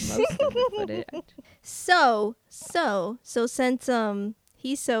most of the footage. So since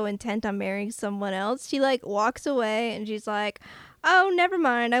he's so intent on marrying someone else, she like walks away and she's like, "Oh, never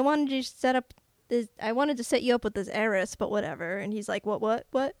mind. I wanted to set you up with this heiress, but whatever." And he's like, What?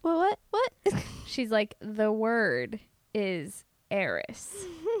 She's like, the word is heiress.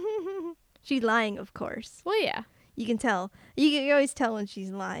 She's lying, of course. Well, yeah. You can tell. You can always tell when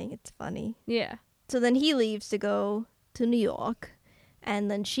she's lying. It's funny. Yeah. So then he leaves to go to New York,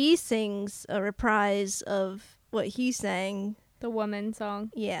 and then she sings a reprise of what he sang. The woman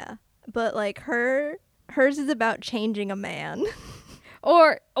song. Yeah. But like hers is about changing a man.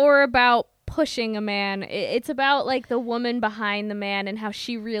 Or about pushing a man. It's about like the woman behind the man and how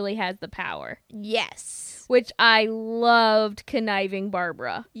she really has the power. Yes. Which I loved conniving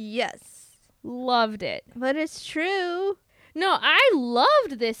Barbara. Yes. Loved it. But it's true. No, I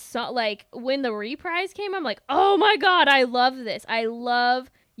loved this song. Like, when the reprise came, I'm like, oh my god, I love this. I love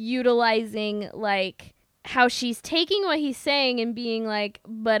utilizing, like, how she's taking what he's saying and being like,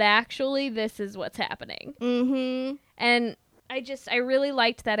 but actually, this is what's happening. Mm-hmm. And I really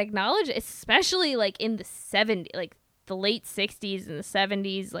liked that acknowledgement, especially, like, in the 70s, like, the late 60s and the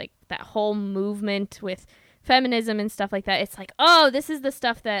 70s, like, that whole movement with feminism and stuff like that. It's like, oh, this is the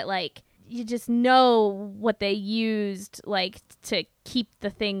stuff that, like, you just know what they used, like, to keep the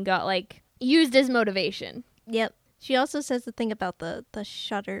thing like, used as motivation. Yep. She also says the thing about the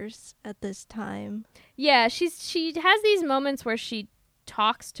shutters at this time. Yeah, she has these moments where she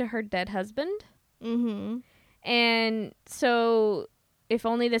talks to her dead husband. Mm-hmm. And so, if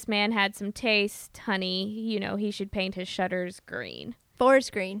only this man had some taste, honey, you know, he should paint his shutters green.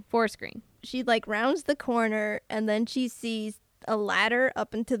 Forest green. She, like, rounds the corner, and then she sees a ladder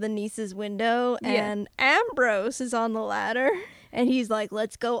up into the niece's window, and Ambrose is on the ladder, and he's like,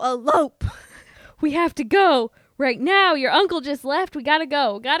 "Let's go elope." We have to go right now. Your uncle just left. We gotta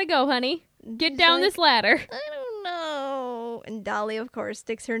go, honey. Get down this ladder. I don't know. And Dolly, of course,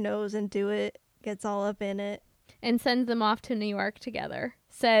 sticks her nose into it, gets all up in it, and sends them off to New York together.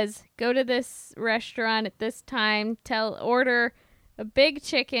 Says, go to this restaurant at this time, order a big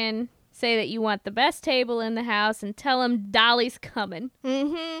chicken, say that you want the best table in the house, and tell them Dolly's coming.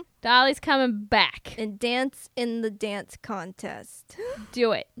 Mm-hmm. Dolly's coming back. And dance in the dance contest.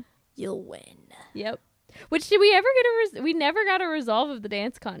 Do it. You'll win. Yep. Which, did we ever get we never got a resolve of the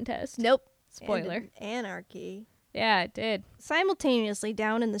dance contest. Nope. Spoiler. Anarchy. Yeah, it did. Simultaneously,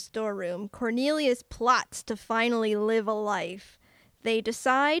 down in the storeroom, Cornelius plots to finally live a life. They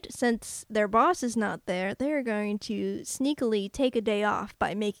decide, since their boss is not there, they're going to sneakily take a day off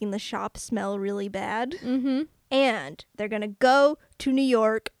by making the shop smell really bad. Mm-hmm. And they're going to go to New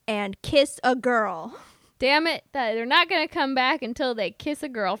York and kiss a girl. Damn it. They're not going to come back until they kiss a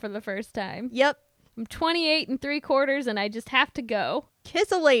girl for the first time. Yep. I'm 28 3/4 and I just have to go.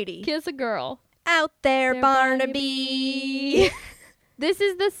 Kiss a lady. Kiss a girl. Out there, Barnaby. This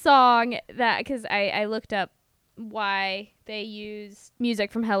is the song that, because I looked up why they used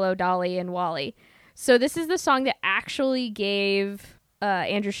music from Hello, Dolly and Wally. So this is the song that actually gave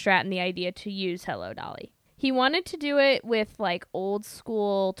Andrew Stratton the idea to use Hello, Dolly. He wanted to do it with like old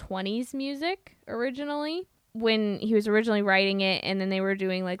school 20s music originally when he was originally writing it, and then they were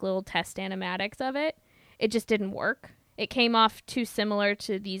doing like little test animatics of it. It just didn't work. it came off too similar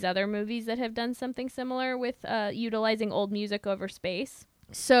to these other movies that have done something similar with utilizing old music over space.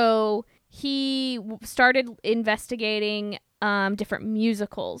 So he started investigating different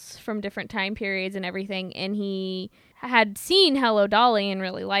musicals from different time periods and everything, and he had seen Hello, Dolly and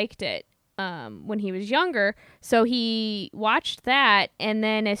really liked it when he was younger. So he watched that, and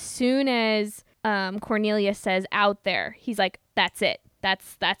then as soon as Cornelius says "out there," he's like, "That's it.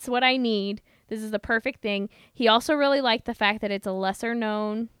 That's what I need. This is the perfect thing." He also really liked the fact that it's a lesser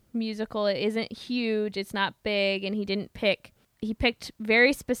known musical. It isn't huge. It's not big, and he picked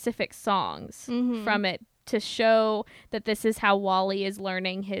very specific songs from it to show that this is how Wally is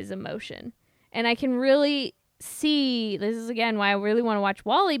learning his emotion. And I can really see, this is again why I really want to watch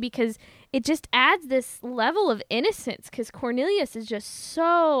Wally, because it just adds this level of innocence, because Cornelius is just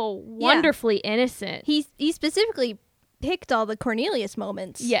so wonderfully innocent. He specifically picked all the Cornelius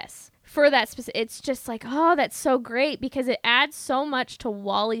moments. Yes. For that specific, it's just like, oh, that's so great, because it adds so much to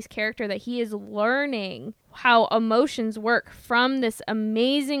Wally's character that he is learning how emotions work from this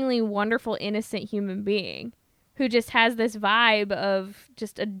amazingly wonderful, innocent human being who just has this vibe of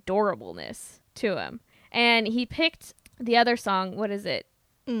just adorableness to him. And he picked the other song. What is it?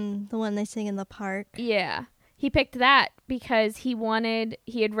 The one they sing in the park. Yeah. He picked that because he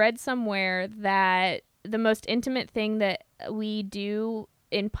had read somewhere that the most intimate thing that we do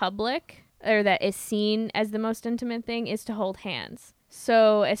in public, or that is seen as the most intimate thing, is to hold hands.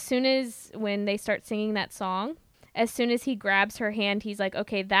 So as soon as, when they start singing that song, as soon as he grabs her hand, he's like,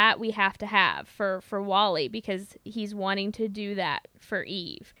 okay, that we have to have for Wally, because he's wanting to do that for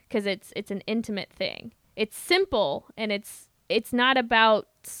Eve, because it's an intimate thing. It's simple, and it's not about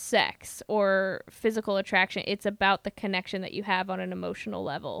sex or physical attraction. It's about the connection that you have on an emotional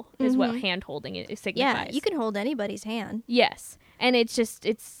level, is what hand holding it signifies. Yeah, you can hold anybody's hand. Yes. And it's just,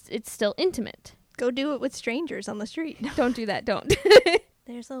 it's still intimate. Go do it with strangers on the street. Don't do that, don't.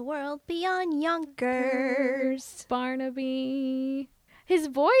 There's a world beyond Yonkers. Barnaby. His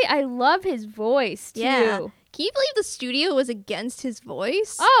voice, I love his voice, too. Yeah. Can you believe the studio was against his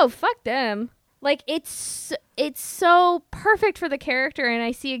voice? Oh, fuck them. Like, it's so perfect for the character, and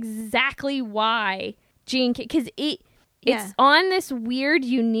I see exactly why Gene, because it's on this weird,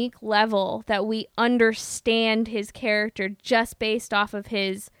 unique level that we understand his character just based off of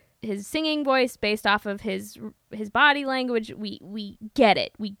his singing voice, based off of his body language. We get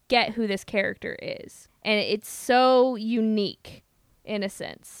it. We get who this character is. And it's so unique, in a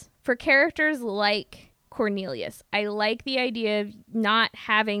sense. For characters like Cornelius, I like the idea of not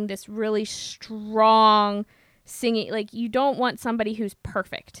having this really strong singing. Like, you don't want somebody who's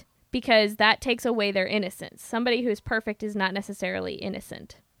perfect, because that takes away their innocence. Somebody who's perfect is not necessarily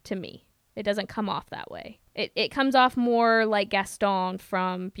innocent to me. It doesn't come off that way. It comes off more like Gaston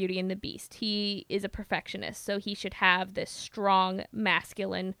from Beauty and the Beast. He is a perfectionist, so he should have this strong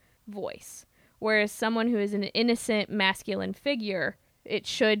masculine voice. Whereas someone who is an innocent masculine figure, it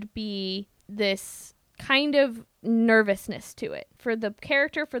should be this kind of nervousness to it. For the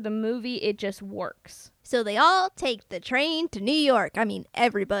character, for the movie, it just works. So they all take the train to New York. I mean,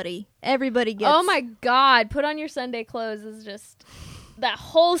 everybody gets... Oh my God, put on your Sunday clothes is just... That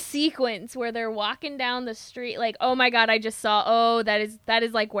whole sequence where they're walking down the street, like, oh my God, I just saw, that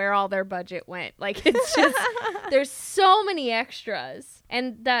is like where all their budget went. Like, it's just, there's so many extras.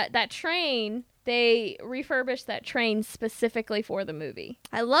 And that train, they refurbished that train specifically for the movie.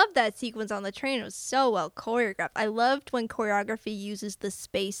 I love that sequence on the train. It was so well choreographed. I loved when choreography uses the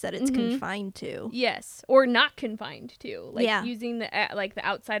space that it's confined to. Yes, or not confined to. Like, using the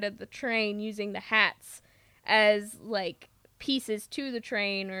outside of the train, using the hats as, like, pieces to the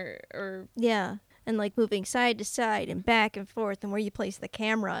train, or yeah, and like moving side to side and back and forth, and where you place the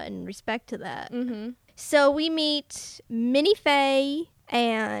camera in respect to that. So we meet Minnie Fay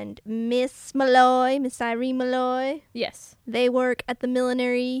and Miss Irene Malloy. Yes, they work at the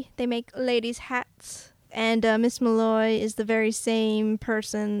millinery. They make ladies' hats, and Miss Malloy is the very same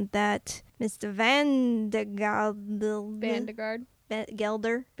person that Mr. Van de Gelder.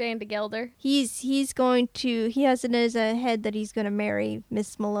 He has it as a head that he's going to marry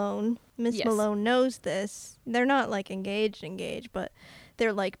Miss Malone. Miss Malone knows this. They're not like engaged, but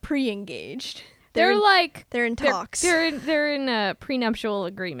they're like pre-engaged. They're in talks. They're in prenuptial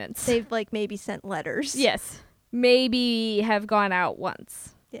agreements. They've like maybe sent letters. Yes. Maybe have gone out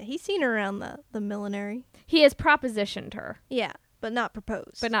once. Yeah, he's seen her around the millinery. He has propositioned her. Yeah, but not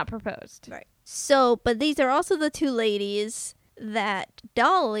proposed. Right. So, but these are also the two ladies that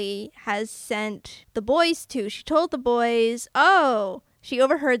Dolly has sent the boys to. She told the boys, she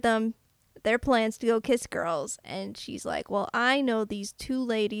overheard them their plans to go kiss girls. And she's like, well, I know these two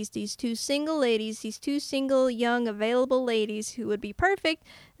ladies, these two single young available ladies who would be perfect.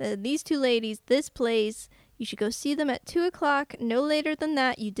 These two ladies, this place, you should go see them at 2:00. No later than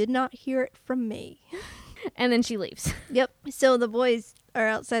that. You did not hear it from me. And then she leaves. Yep. So the boys are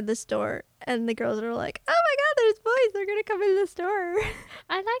outside the store, and the girls are like, oh my God, there's boys. They're going to come in the store.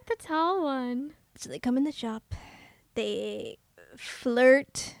 I like the tall one. So they come in the shop. They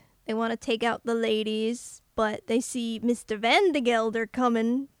flirt. They want to take out the ladies, but they see Mr. Van de Gelder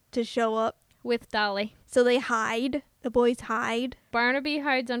coming to show up. With Dolly. So they hide. The boys hide. Barnaby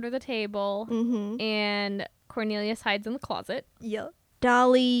hides under the table. Mm-hmm. And Cornelius hides in the closet. Yep.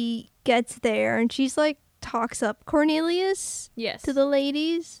 Dolly gets there, and she's like, talks up Cornelius Yes. to the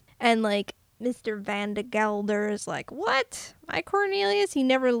ladies. And like, Mr. Van de Gelder is like, what? My Cornelius? He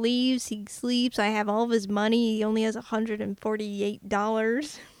never leaves. He sleeps. I have all of his money. He only has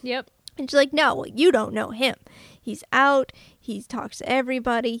 $148. Yep. And she's like, no, you don't know him. He's out. He talks to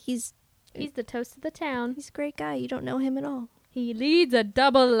everybody. He's the toast of the town. a great guy. You don't know him at all. He leads a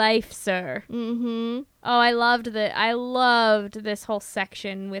double life, sir. Mm-hmm. Oh, I loved this whole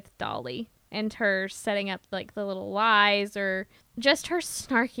section with Dolly and her setting up like the little lies or just her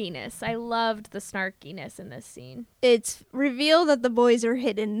snarkiness. I loved the snarkiness in this scene. It's revealed that the boys are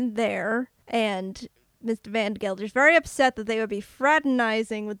hidden there, and Mr. Van Gelder's very upset that they would be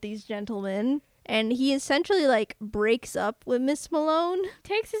fraternizing with these gentlemen. And he essentially, like, breaks up with Miss Malone.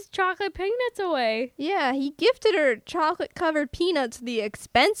 Takes his chocolate peanuts away. Yeah, he gifted her chocolate-covered peanuts, the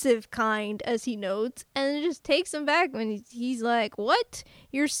expensive kind, as he notes, and then just takes them back when he's like, what?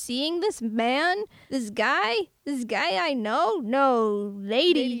 You're seeing this man? This guy I know? No,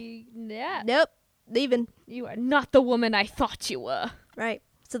 lady. Yeah. Nope, leaving. You are not the woman I thought you were. Right.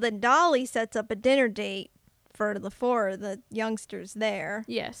 So then Dolly sets up a dinner date for the four of the youngsters there.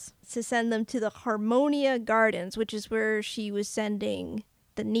 Yes. To send them to the Harmonia Gardens, which is where she was sending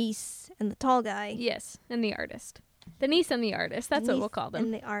the niece and the tall guy. Yes, and the artist. The niece and the artist. That's what we'll call them.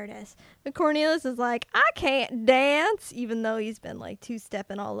 And the artist. But Cornelius is like, I can't dance, even though he's been like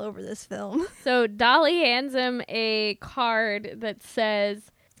two-stepping all over this film. So Dolly hands him a card that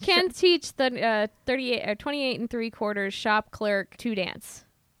says, can teach the 28 3/4 shop clerk to dance.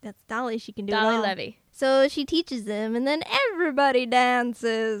 That's Dolly. She can do Dolly it all. Levy. So she teaches them, and then everybody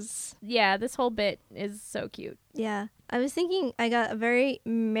dances. Yeah, this whole bit is so cute. Yeah. I was thinking I got a very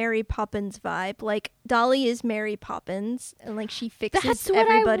Mary Poppins vibe. Like, Dolly is Mary Poppins, and, like, she fixes That's what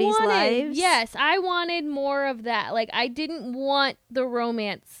everybody's I wanted. lives. Yes, I wanted more of that. Like, I didn't want the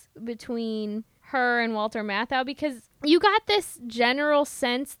romance between her and Walter Matthau because you got this general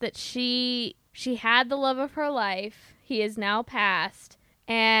sense that she had the love of her life. He is now passed.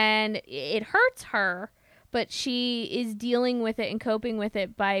 And it hurts her, but she is dealing with it and coping with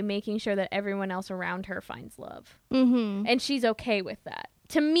it by making sure that everyone else around her finds love. Mm-hmm. And she's okay with that.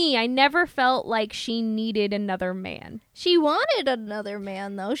 To me, I never felt like she needed another man. She wanted another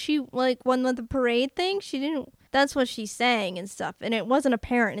man, though. She, like, when with the parade thing, she didn't... That's what she's saying and stuff. And it wasn't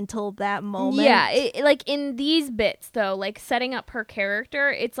apparent until that moment. Yeah, like, in these bits, though, like, setting up her character,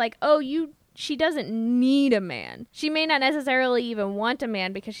 it's like, oh, she doesn't need a man. She may not necessarily even want a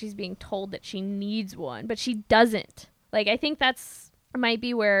man because she's being told that she needs one, but she doesn't. Like, I think that's might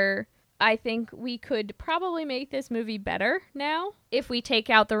be where I think we could probably make this movie better now if we take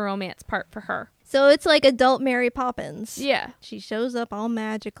out the romance part for her. So it's like adult Mary Poppins. Yeah. She shows up all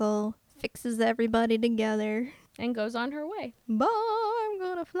magical, fixes everybody together. And goes on her way. Bye, I'm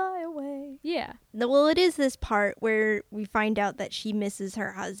gonna fly away. Yeah. Well, it is this part where we find out that she misses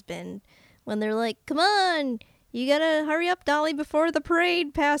her husband. When they're like, come on, you gotta hurry up, Dolly, before the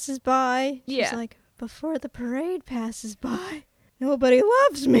parade passes by. She's Yeah. like, before the parade passes by, nobody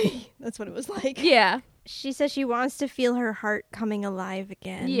loves me. That's what it was like. Yeah. She says she wants to feel her heart coming alive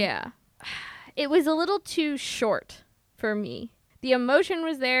again. Yeah. It was a little too short for me. The emotion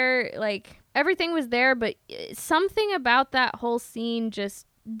was there, like, everything was there, but something about that whole scene just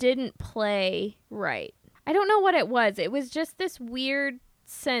didn't play right. I don't know what it was. It was just this weird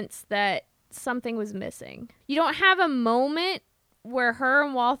sense that something was missing. You don't have a moment where her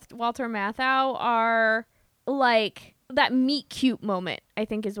and Walter Matthau are like that meet cute moment, I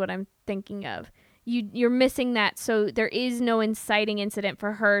think is what I'm thinking of. You're missing that, so there is no inciting incident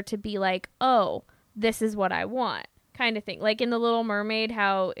for her to be like, oh, this is what I want, kind of thing. Like in The Little Mermaid,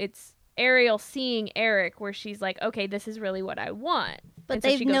 how it's Ariel seeing Eric, where she's like, okay, this is really what I want. But And so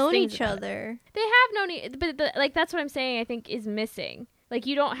they've she goes known sings each about it. other. They have known but like that's what I'm saying, I think is missing. Like,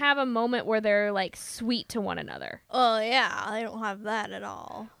 you don't have a moment where they're, like, sweet to one another. Oh, yeah. I don't have that at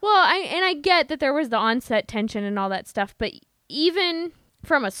all. Well, I get that there was the onset tension and all that stuff, but even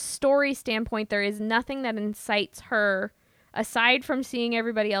from a story standpoint, there is nothing that incites her aside from seeing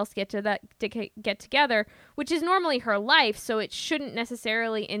everybody else get together, which is normally her life, so it shouldn't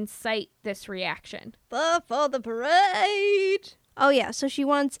necessarily incite this reaction. For the parade! Oh yeah, so she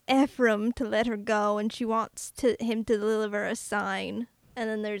wants Ephraim to let her go, and she wants him to deliver a sign. And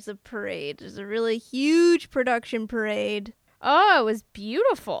then there's a parade. There's a really huge production parade. Oh, it was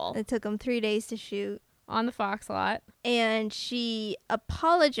beautiful. It took them 3 days to shoot. On the Fox lot. And she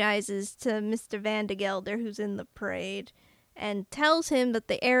apologizes to Mr. Van de Gelder, who's in the parade, and tells him that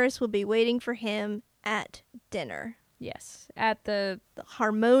the heiress will be waiting for him at dinner. Yes, at the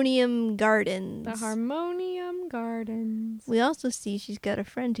Harmonium Gardens. The Harmonium Gardens. We also see she's got a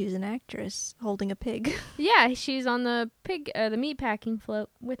friend who's an actress holding a pig. Yeah, she's on the meatpacking float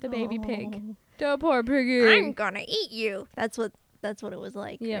with the baby pig. The poor piggy. I'm gonna eat you. That's what it was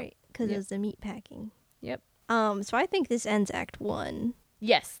like, right? Because it was the meatpacking. Yep. So I think this ends Act 1.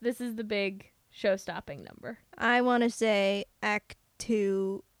 Yes, this is the big show-stopping number. I want to say Act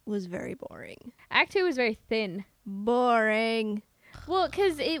 2 was very boring. Act 2 was very thin. Boring. Well,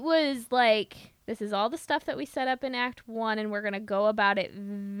 because it was like, this is all the stuff that we set up in Act 1, and we're going to go about it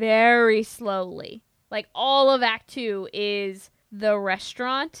very slowly. Like, all of Act 2 is the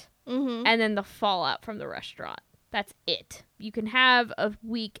restaurant, and then the fallout from the restaurant. That's it. You can have a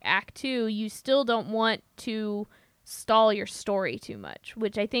weak Act 2. You still don't want to stall your story too much,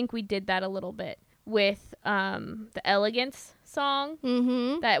 which I think we did that a little bit with the Elegance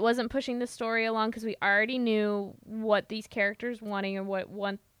song. That wasn't pushing the story along because we already knew what these characters wanting and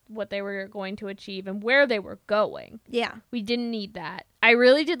what they were going to achieve and where they were going. Yeah. We didn't need that. I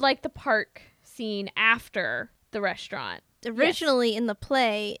really did like the park scene after the restaurant. Originally in the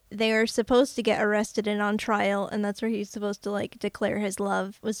play, they are supposed to get arrested and on trial, and that's where he's supposed to like declare his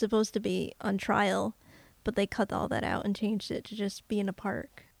love, was supposed to be on trial, but they cut all that out and changed it to just be in a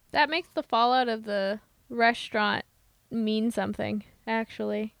park. That makes the fallout of the restaurant mean something,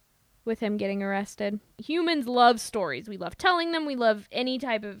 actually, with him getting arrested. Humans love stories. We love telling them. We love any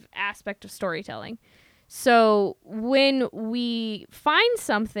type of aspect of storytelling. So when we find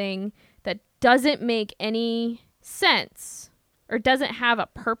something that doesn't make any sense or doesn't have a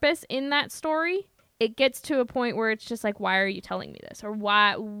purpose in that story, it gets to a point where it's just like, why are you telling me this? Or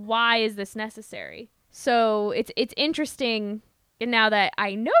why is this necessary? So it's interesting. And now that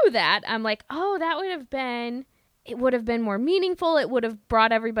I know that, I'm like, oh, it would have been more meaningful. It would have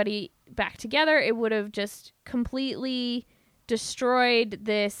brought everybody back together. It would have just completely destroyed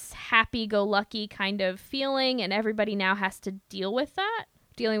this happy-go-lucky kind of feeling, and everybody now has to deal with that.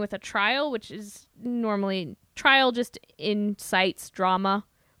 Dealing with a trial, which is normally, trial just incites drama.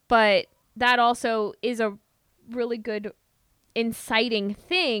 But that also is a really good inciting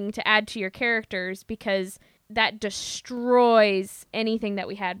thing to add to your characters, because that destroys anything that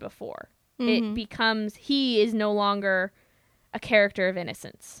we had before. It becomes, he is no longer a character of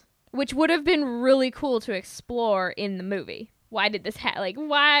innocence, which would have been really cool to explore in the movie. Why did this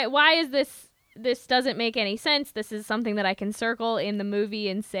why is this doesn't make any sense. This is something that I can circle in the movie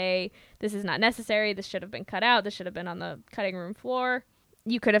and say, this is not necessary. This should have been cut out. This should have been on the cutting room floor.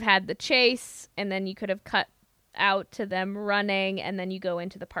 You could have had the chase, and then you could have cut out to them running, and then you go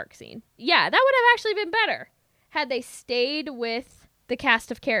into the park scene. Yeah, that would have actually been better had they stayed with the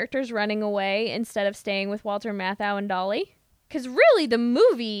cast of characters running away instead of staying with Walter Matthau and Dolly. Because really, the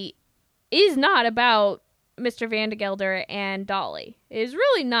movie is not about Mr. Van de Gelder and Dolly. It is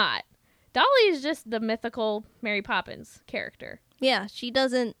really not. Dolly is just the mythical Mary Poppins character. Yeah, she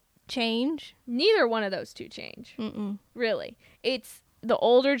doesn't change. Neither one of those two change. Really. It's the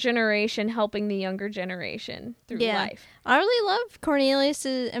older generation helping the younger generation through life. I really love Cornelius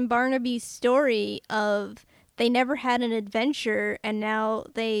and Barnaby's story of they never had an adventure, and now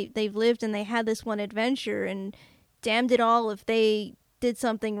they've lived and they had this one adventure, and damned it all if they did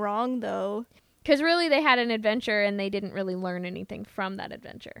something wrong, though. Because really, they had an adventure, and they didn't really learn anything from that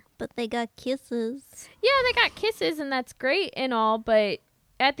adventure. But they got kisses. Yeah, they got kisses, and that's great and all, but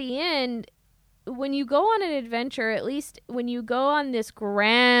at the end, when you go on an adventure, at least when you go on this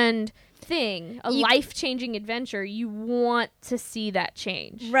grand thing, life-changing adventure, you want to see that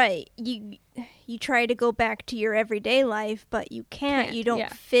change. Right. You try to go back to your everyday life, but you can't. You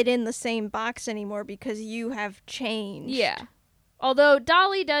don't fit in the same box anymore because you have changed. Yeah. Although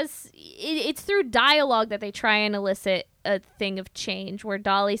Dolly does, it's through dialogue that they try and elicit a thing of change, where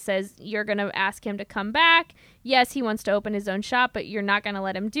Dolly says, you're going to ask him to come back. Yes, he wants to open his own shop, but you're not going to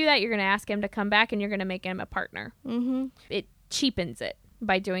let him do that. You're going to ask him to come back, and you're going to make him a partner. It cheapens it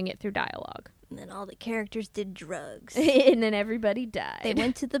by doing it through dialogue. And then all the characters did drugs. And then everybody died. They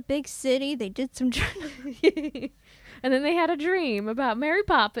went to the big city. They did some drugs. And then they had a dream about Mary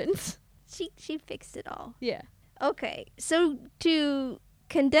Poppins. She fixed it all. Yeah. Okay, so to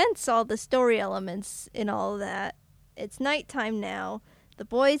condense all the story elements in all of that, it's nighttime now. The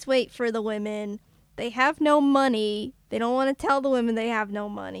boys wait for the women. They have no money. They don't want to tell the women they have no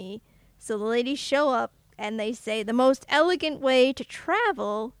money. So the ladies show up and they say the most elegant way to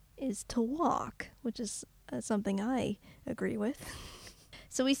travel is to walk, which is something I agree with.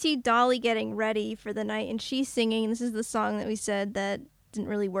 So we see Dolly getting ready for the night and she's singing. This is the song that we said that didn't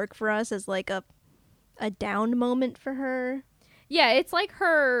really work for us as like a down moment for her. Yeah, it's like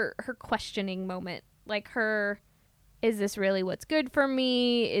her questioning moment. Like her, is this really what's good for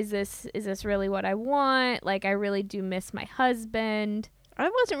me? Is this really what I want? Like, I really do miss my husband. I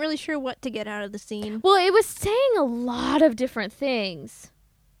wasn't really sure what to get out of the scene. Well, it was saying a lot of different things.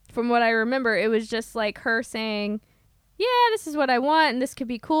 From what I remember, it was just like her saying, yeah, this is what I want and this could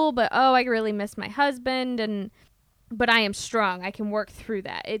be cool, but oh, I really miss my husband, but I am strong. I can work through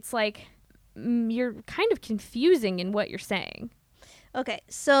that. It's like you're kind of confusing in what you're saying. Okay,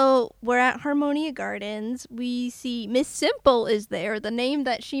 so we're at Harmonia Gardens. We see Miss Simple is there. The name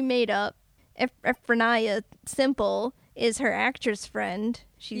that she made up, Ephronia Simple, is her actress friend.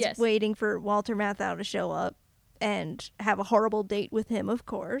 She's waiting for Walter Matthau to show up and have a horrible date with him, of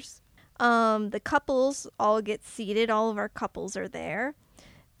course. The couples all get seated. All of our couples are there.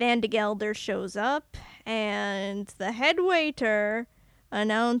 Van de Gelder shows up, and the head waiter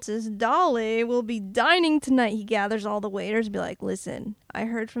announces Dolly will be dining tonight. He gathers all the waiters and be like, listen, I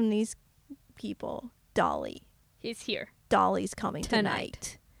heard from these people, Dolly. He's here. Dolly's coming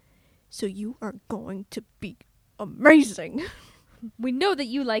tonight. So you are going to be amazing. We know that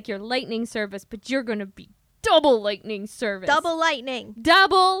you like your lightning service, but you're going to be double lightning service. Double lightning.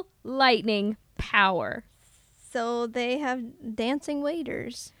 Double lightning power. So they have dancing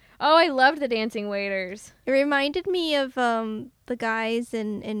waiters. Oh, I loved the dancing waiters. It reminded me of the guys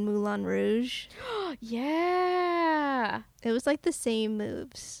in Moulin Rouge. Yeah. It was like the same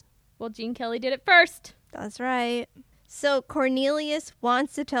moves. Well, Gene Kelly did it first. That's right. So Cornelius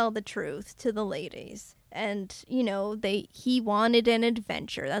wants to tell the truth to the ladies. And, you know, he wanted an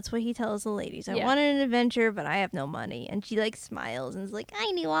adventure. That's what he tells the ladies. I wanted an adventure, but I have no money. And she, like, smiles and is like,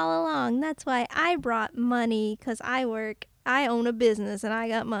 I knew all along. That's why I brought money, because I own a business, and I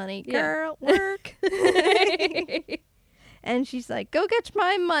got money. Girl, work. And she's like, go get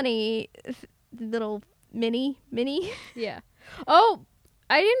my money, little Minnie. Yeah. Oh,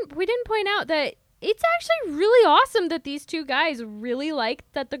 we didn't point out that it's actually really awesome that these two guys really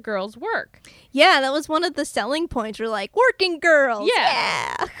liked that the girls work. Yeah, that was one of the selling points. We're like, working girls.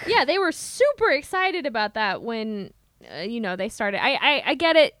 Yeah. Yeah, they were super excited about that when, they started. I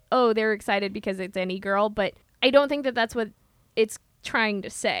get it. Oh, they're excited because it's any girl, but I don't think that that's what it's trying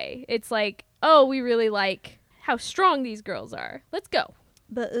to say. It's like, oh, we really like how strong these girls are. Let's go.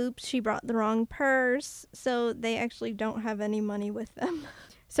 But oops, she brought the wrong purse, so they actually don't have any money with them.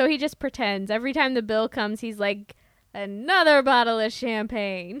 So he just pretends. Every time the bill comes, he's like, another bottle of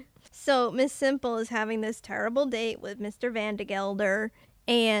champagne. So Miss Simple is having this terrible date with Mr. Van de Gelder.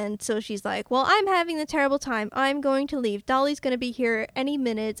 And so she's like, well, I'm having a terrible time. I'm going to leave. Dolly's going to be here any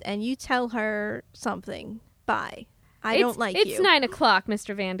minute, and you tell her something. Bye. I don't like you. It's 9 o'clock,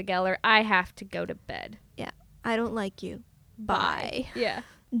 Mr. Van de Gelder. I have to go to bed. Yeah. I don't like you. Bye. Yeah.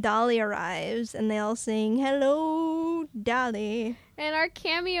 Dolly arrives, and they all sing, hello, Dolly. And our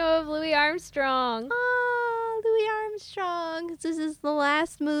cameo of Louis Armstrong. Oh, Louis Armstrong. This is the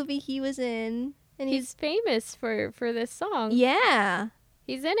last movie he was in. And he's famous for this song. Yeah.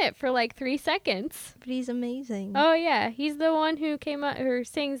 He's in it for like 3 seconds. But he's amazing. Oh, yeah. He's the one who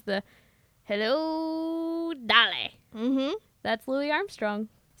sings the hello, Dolly. Mm-hmm. That's Louis Armstrong.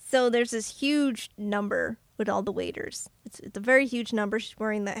 So there's this huge number with all the waiters. It's a very huge number. She's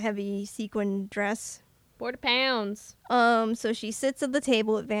wearing that heavy sequin dress. 40 pounds. So she sits at the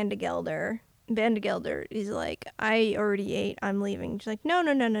table with Van de Gelder. Van de Gelder is like, I already ate. I'm leaving. She's like, no.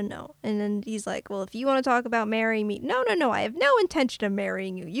 And then he's like, well, if you want to talk about marrying me, no. I have no intention of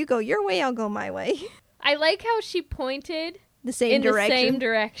marrying you. You go your way, I'll go my way. I like how she pointed the same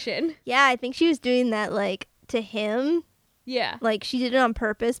direction. Yeah, I think she was doing that, like, to him. Yeah. Like, she did it on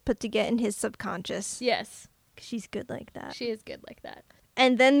purpose, but to get in his subconscious. Yes. She's good like that. She is good like that.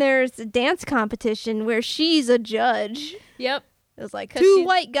 And then there's a dance competition where she's a judge. Yep. It was like two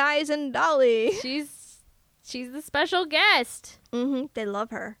white guys and Dolly. She's the special guest. Mm-hmm. They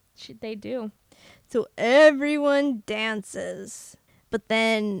love her. They do. So everyone dances. But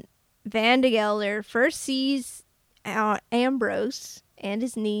then Van de Gelder first sees Ambrose and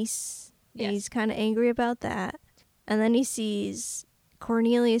his niece. Yes. And he's kind of angry about that. And then he sees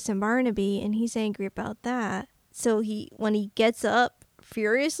Cornelius and Barnaby, and he's angry about that. So when he gets up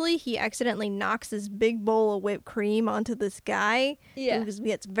furiously, he accidentally knocks this big bowl of whipped cream onto this guy. Yeah. Because he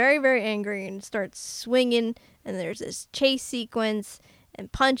gets very, very angry and starts swinging. And there's this chase sequence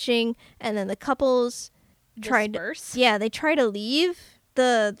and punching. And then the couples Disperse. they try to leave.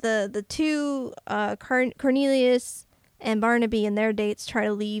 The two, Cornelius and Barnaby and their dates try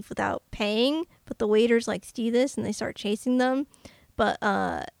to leave without paying. But the waiters see this and they start chasing them. But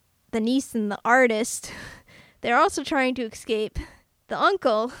the niece and the artist, they're also trying to escape the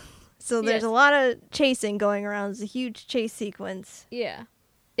uncle. So there's a lot of chasing going around. It's a huge chase sequence. Yeah.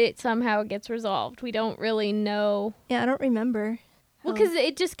 It somehow gets resolved. We don't really know. Yeah, I don't remember. Well, because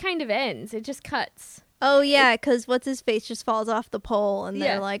it just kind of ends. It just cuts. Oh, yeah, because what's-his-face just falls off the pole, and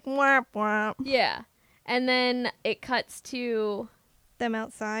they're like, whomp, whomp. Yeah. And then it cuts to Them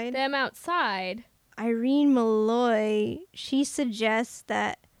outside. Irene Malloy, she suggests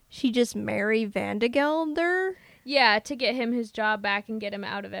that she just marry Vandegelder. Yeah, to get him his job back and get him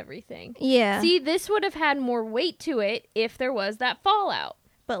out of everything. Yeah. See, this would have had more weight to it if there was that fallout.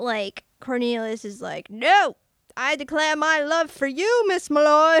 But, Cornelius is like, no, I declare my love for you, Miss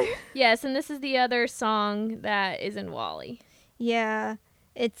Malloy. Yes, and this is the other song that is in Wall-E. Yeah.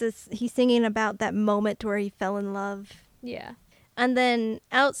 He's singing about that moment where he fell in love. Yeah. And then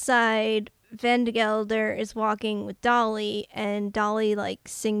outside, Vandegelder is walking with Dolly, and Dolly,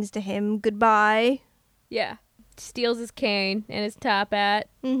 sings to him goodbye. Yeah. Steals his cane and his top hat.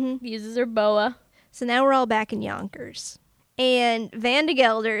 Mm-hmm. Uses her boa. So now we're all back in Yonkers. And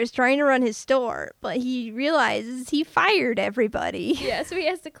Vandegelder is trying to run his store, but he realizes he fired everybody. Yeah, so he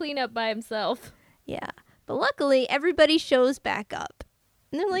has to clean up by himself. Yeah. But luckily, everybody shows back up.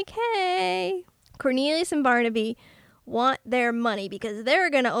 And they're like, hey. Cornelius and Barnaby want their money because they're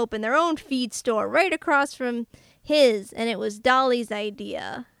going to open their own feed store right across from his. And it was Dolly's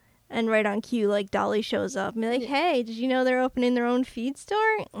idea. And right on cue, Dolly shows up and be like, hey, did you know they're opening their own feed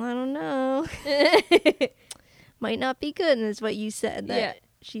store? I don't know. Might not be good, and it's what you said. That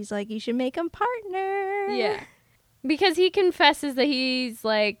she's like, you should make them partner. Yeah. Because he confesses that he's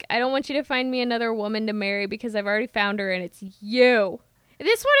like, I don't want you to find me another woman to marry because I've already found her and it's you.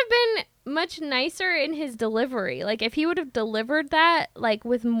 This would have been much nicer in his delivery. If he would have delivered that,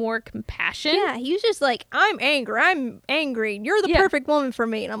 with more compassion. Yeah, he was just like, I'm angry. You're the perfect woman for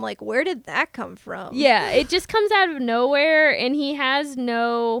me. And I'm like, where did that come from? Yeah, it just comes out of nowhere, and he has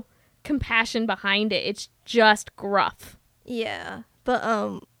no compassion behind it. It's just gruff. Yeah,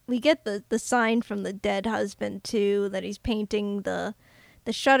 but we get the sign from the dead husband, too, that he's painting the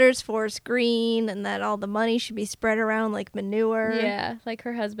shutters forest green and that all the money should be spread around like manure. Yeah, like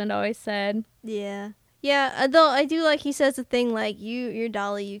her husband always said. Yeah. Yeah, though I do he says a thing you're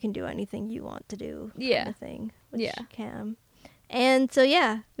Dolly, you can do anything you want to do. Kind of thing. Which you can. And so,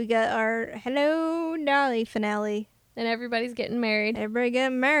 we got our Hello Dolly finale. And everybody's getting married. Everybody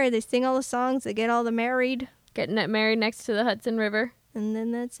getting married. They sing all the songs. They get all the married. Getting married next to the Hudson River. And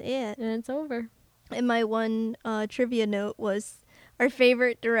then that's it. And it's over. And my one trivia note was our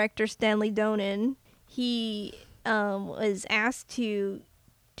favorite director, Stanley Donen. He was asked to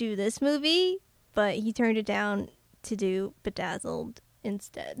do this movie, but he turned it down to do Bedazzled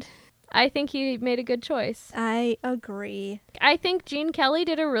instead. I think he made a good choice. I agree. I think Gene Kelly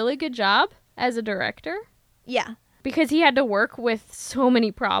did a really good job as a director. Yeah. Because he had to work with so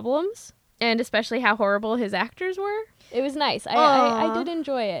many problems, and especially how horrible his actors were. It was nice. I did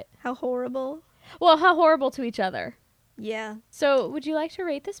enjoy it. How horrible. Well, how horrible to each other. Yeah. So, would you like to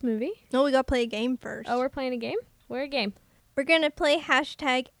rate this movie? No, we gotta play a game first. Oh, we're playing a game? We're a game. We're gonna play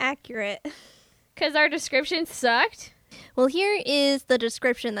 #accurate. Because our description sucked? Well, here is the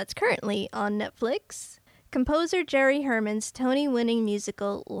description that's currently on Netflix. Composer Jerry Herman's Tony-winning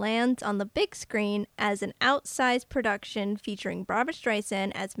musical lands on the big screen as an outsized production featuring Barbra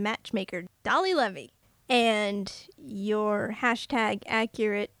Streisand as matchmaker Dolly Levy. And your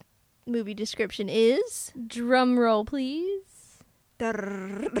 #accurate movie description is... Drum roll, please.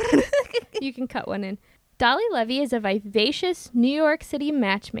 You can cut one in. Dolly Levy is a vivacious New York City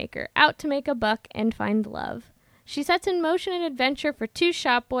matchmaker out to make a buck and find love. She sets in motion an adventure for two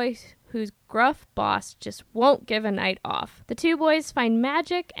shop boys whose gruff boss just won't give a night off. The two boys find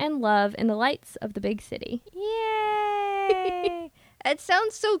magic and love in the lights of the big city. Yay! That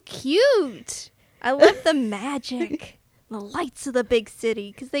sounds so cute. I love the magic. The lights of the big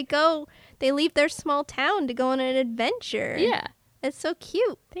city. Because they leave their small town to go on an adventure. Yeah. It's so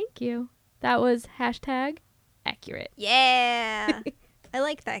cute. Thank you. That was #accurate. Yeah. I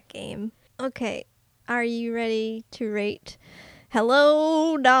like that game. Okay. Are you ready to rate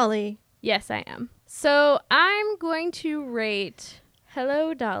Hello Dolly? Yes, I am. So I'm going to rate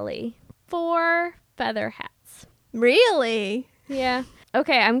Hello Dolly 4 feather hats. Really? Yeah.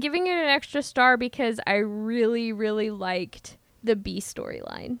 Okay, I'm giving it an extra star because I really, really liked the B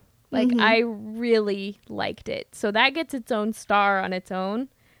storyline. Like, I really liked it. So that gets its own star on its own.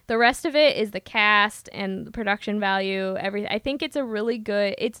 The rest of it is the cast and the production value. I think it's a really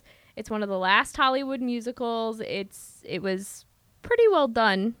good. It's one of the last Hollywood musicals. It was pretty well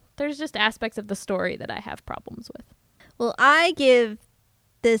done. There's just aspects of the story that I have problems with. Well, I give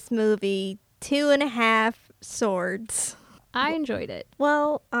this movie 2.5 swords. I enjoyed it.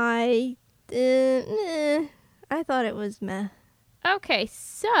 Well, I thought it was meh. Okay,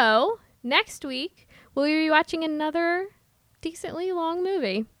 so next week we'll be watching another decently long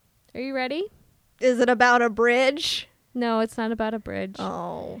movie. Are you ready? Is it about a bridge? No, it's not about a bridge.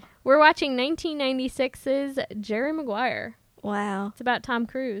 Oh. We're watching 1996's Jerry Maguire. Wow. It's about Tom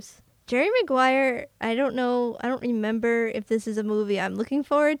Cruise. Jerry Maguire, I don't know. I don't remember if this is a movie I'm looking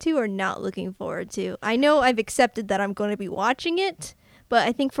forward to or not looking forward to. I know I've accepted that I'm going to be watching it, but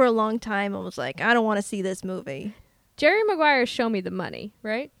I think for a long time I was like, I don't want to see this movie. Jerry Maguire's Show Me the Money,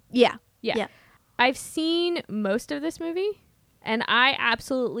 right? Yeah. Yeah. I've seen most of this movie, and I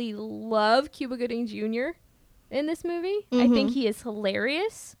absolutely love Cuba Gooding Jr. in this movie. I think he is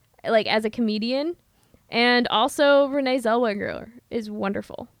hilarious, like, as a comedian. And also Renee Zellweger is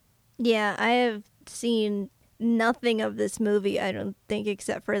wonderful. Yeah, I have seen nothing of this movie, I don't think,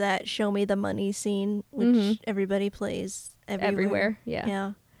 except for that Show Me the Money scene, which everybody plays everywhere.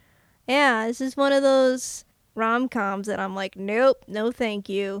 Yeah. Yeah, this is one of those rom-coms that I'm like, nope, no thank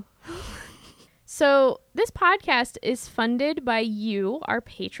you. So this podcast is funded by you, our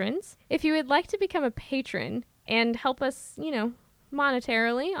patrons. If you would like to become a patron and help us,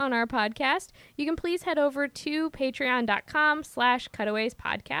 monetarily on our podcast, you can please head over to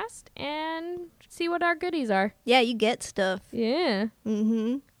patreon.com/cutawayspodcast and see what our goodies are. Yeah, you get stuff. Yeah.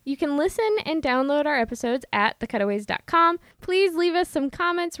 Mm-hmm. You can listen and download our episodes at thecutaways.com. Please leave us some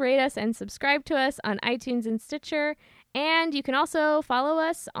comments, rate us, and subscribe to us on iTunes and Stitcher. And you can also follow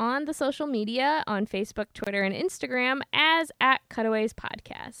us on the social media on Facebook, Twitter, and Instagram as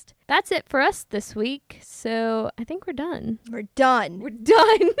 @CutawaysPodcast. That's it for us this week. So I think we're done. We're done. We're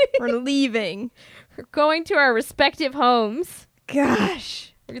done. We're leaving. We're going to our respective homes.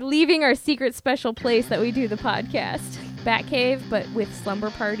 Gosh. We're leaving our secret special place that we do the podcast. Batcave, but with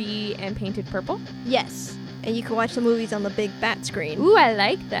Slumber Party and Painted Purple. Yes. And you can watch the movies on the big bat screen. Ooh, I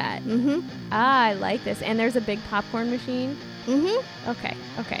like that. Mm-hmm. I like this. And there's a big popcorn machine. Mm-hmm. Okay,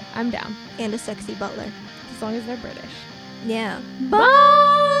 I'm down. And a sexy butler. As long as they're British. Yeah. Bye!